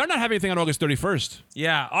 Yep. You better not have anything on August 31st.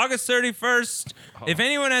 Yeah, August 31st. If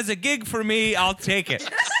anyone has a gig for me, I'll take it.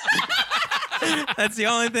 That's the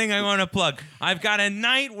only thing I want to plug. I've got a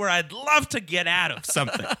night where I'd love to get out of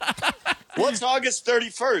something. What's August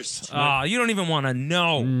 31st? Oh, you don't even want to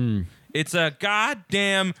know. It's a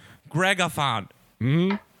goddamn Gregathon.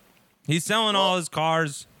 He's selling all his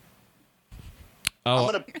cars.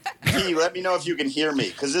 Can you let me know if you can hear me?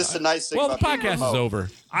 Because this is a nice thing Well, the about being podcast is remote. over.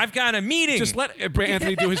 I've got a meeting. Just let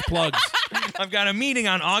Anthony do his plugs. I've got a meeting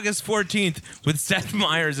on August 14th with Seth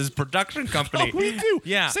Meyers' production company. Oh, we do.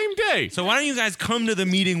 Yeah. Same day. So why don't you guys come to the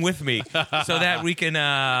meeting with me so that we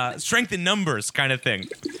can strengthen numbers kind of thing.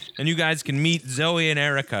 And you guys can meet Zoe and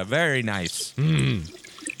Erica. Very nice. And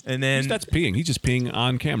then That's peeing. He's just peeing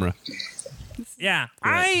on camera. yeah,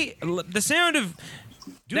 the sound of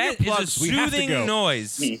Do your that is a plugs. We have to soothing go.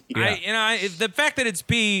 noise. Yeah. The fact that it's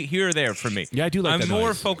pee here or there for me. Yeah, I do like I'm that more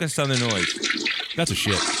noise. focused on the noise. That's a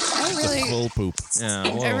shit. I really, Full poop. Yeah,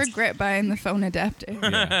 I well, regret buying the phone adapter.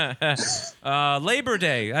 Yeah. Labor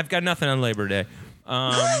Day. I've got nothing on Labor Day.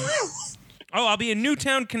 I'll be in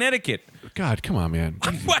Newtown, Connecticut. God, come on, man.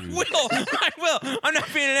 I will. I'm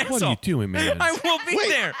not being an asshole. What are you doing, man? I will be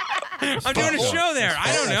there. I'm doing a fucked up. show there.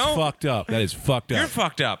 I don't That's know. fucked up. That is fucked up. You're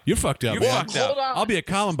fucked up. You're fucked up. You're man. fucked up. Hold on. I'll be at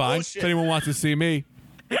Columbine Bullshit. if anyone wants to see me.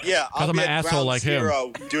 Yeah, I'll I'm be an at asshole Ground like him.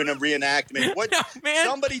 Zero doing a reenactment. What? No, man.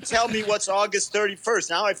 Somebody tell me what's August 31st.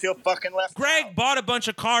 Now I feel fucking left Greg out. bought a bunch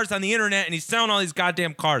of cars on the internet and he's selling all these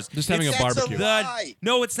goddamn cars. Just having a That's barbecue. lie.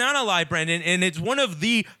 No, it's not a lie, Brendan, and it's one of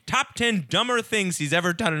the top 10 dumber things he's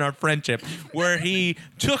ever done in our friendship, where he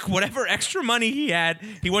took whatever extra money he had,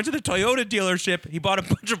 he went to the Toyota dealership, he bought a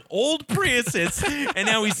bunch of old Priuses, and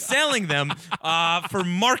now he's selling them for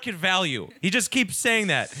market value. He just keeps saying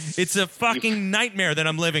that. It's a fucking nightmare that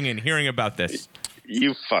I'm living in, hearing about this.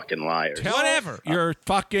 You fucking liars. Whatever. Your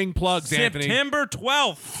fucking plugs, Anthony. September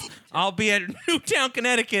 12th, I'll be at Newtown,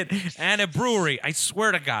 Connecticut at a brewery. I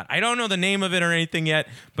swear to God. I don't know the name of it or anything yet,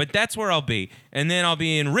 but that's where I'll be. And then I'll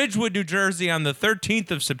be in Ridgewood, New Jersey on the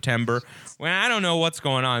 13th of September. Well, I don't know what's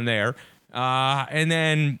going on there. And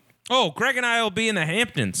then, Greg and I will be in the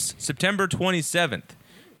Hamptons September 27th.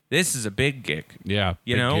 This is a big gig. Yeah,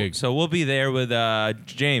 You big know? gig. So we'll be there with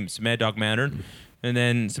James, Mad Dog Manor. And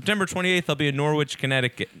then September 28th, I'll be in Norwich,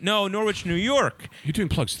 Connecticut. No, Norwich, New York. You're doing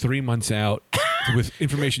plugs 3 months out with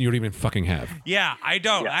information you don't even fucking have. Yeah, I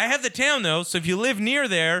don't. I have the town, though, so if you live near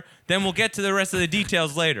there, then we'll get to the rest of the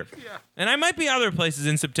details later. Yeah. And I might be other places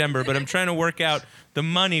in September, but I'm trying to work out the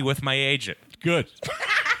money with my agent. Good.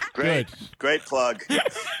 Great, Good. great plug.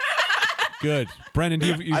 Good. Brendan,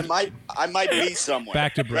 do you I might be somewhere.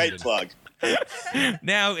 Back to Great Brendan. plug.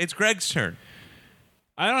 Now it's Greg's turn.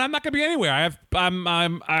 I'm not going to be anywhere.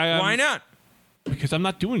 Why not? Because I'm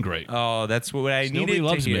not doing great. Oh, that's what I Nobody needed to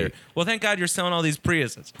loves hear. me. Well, thank God you're selling all these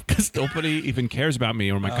Priuses. Because nobody even cares about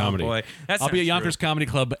me or my comedy. boy. That's I'll be at not Yonkers Comedy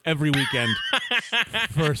Club every weekend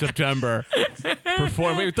for September.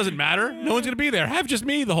 It doesn't matter. No one's going to be there. Have just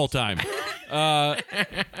me the whole time.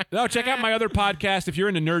 No, check out my other podcast. If you're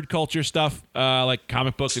into nerd culture stuff, like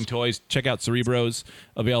comic books and toys, check out Cerebros.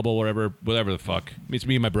 Available whatever the fuck. It's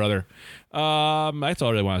me and my brother. That's all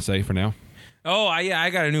I really want to say for now. Oh,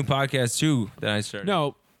 I got a new podcast, too, that I started.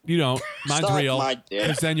 No, you don't. Mine's Suck real. my dick.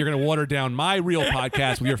 Because then you're going to water down my real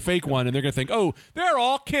podcast with your fake one, and they're going to think, oh, they're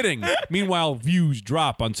all kidding. Meanwhile, views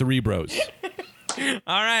drop on Cerebros.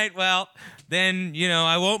 All right, well, then,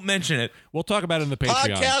 I won't mention it. We'll talk about it in the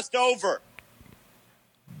Patreon. Podcast over.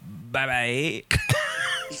 Bye-bye.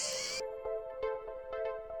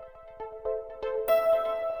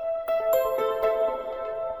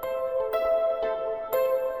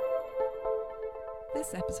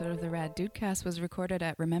 This episode of the Rad Dudecast was recorded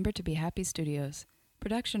at Remember to Be Happy Studios.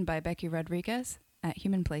 Production by Becky Rodriguez at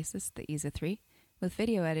Human Places, the EZA 3, with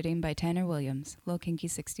video editing by Tanner Williams, Low Kinky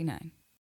 69.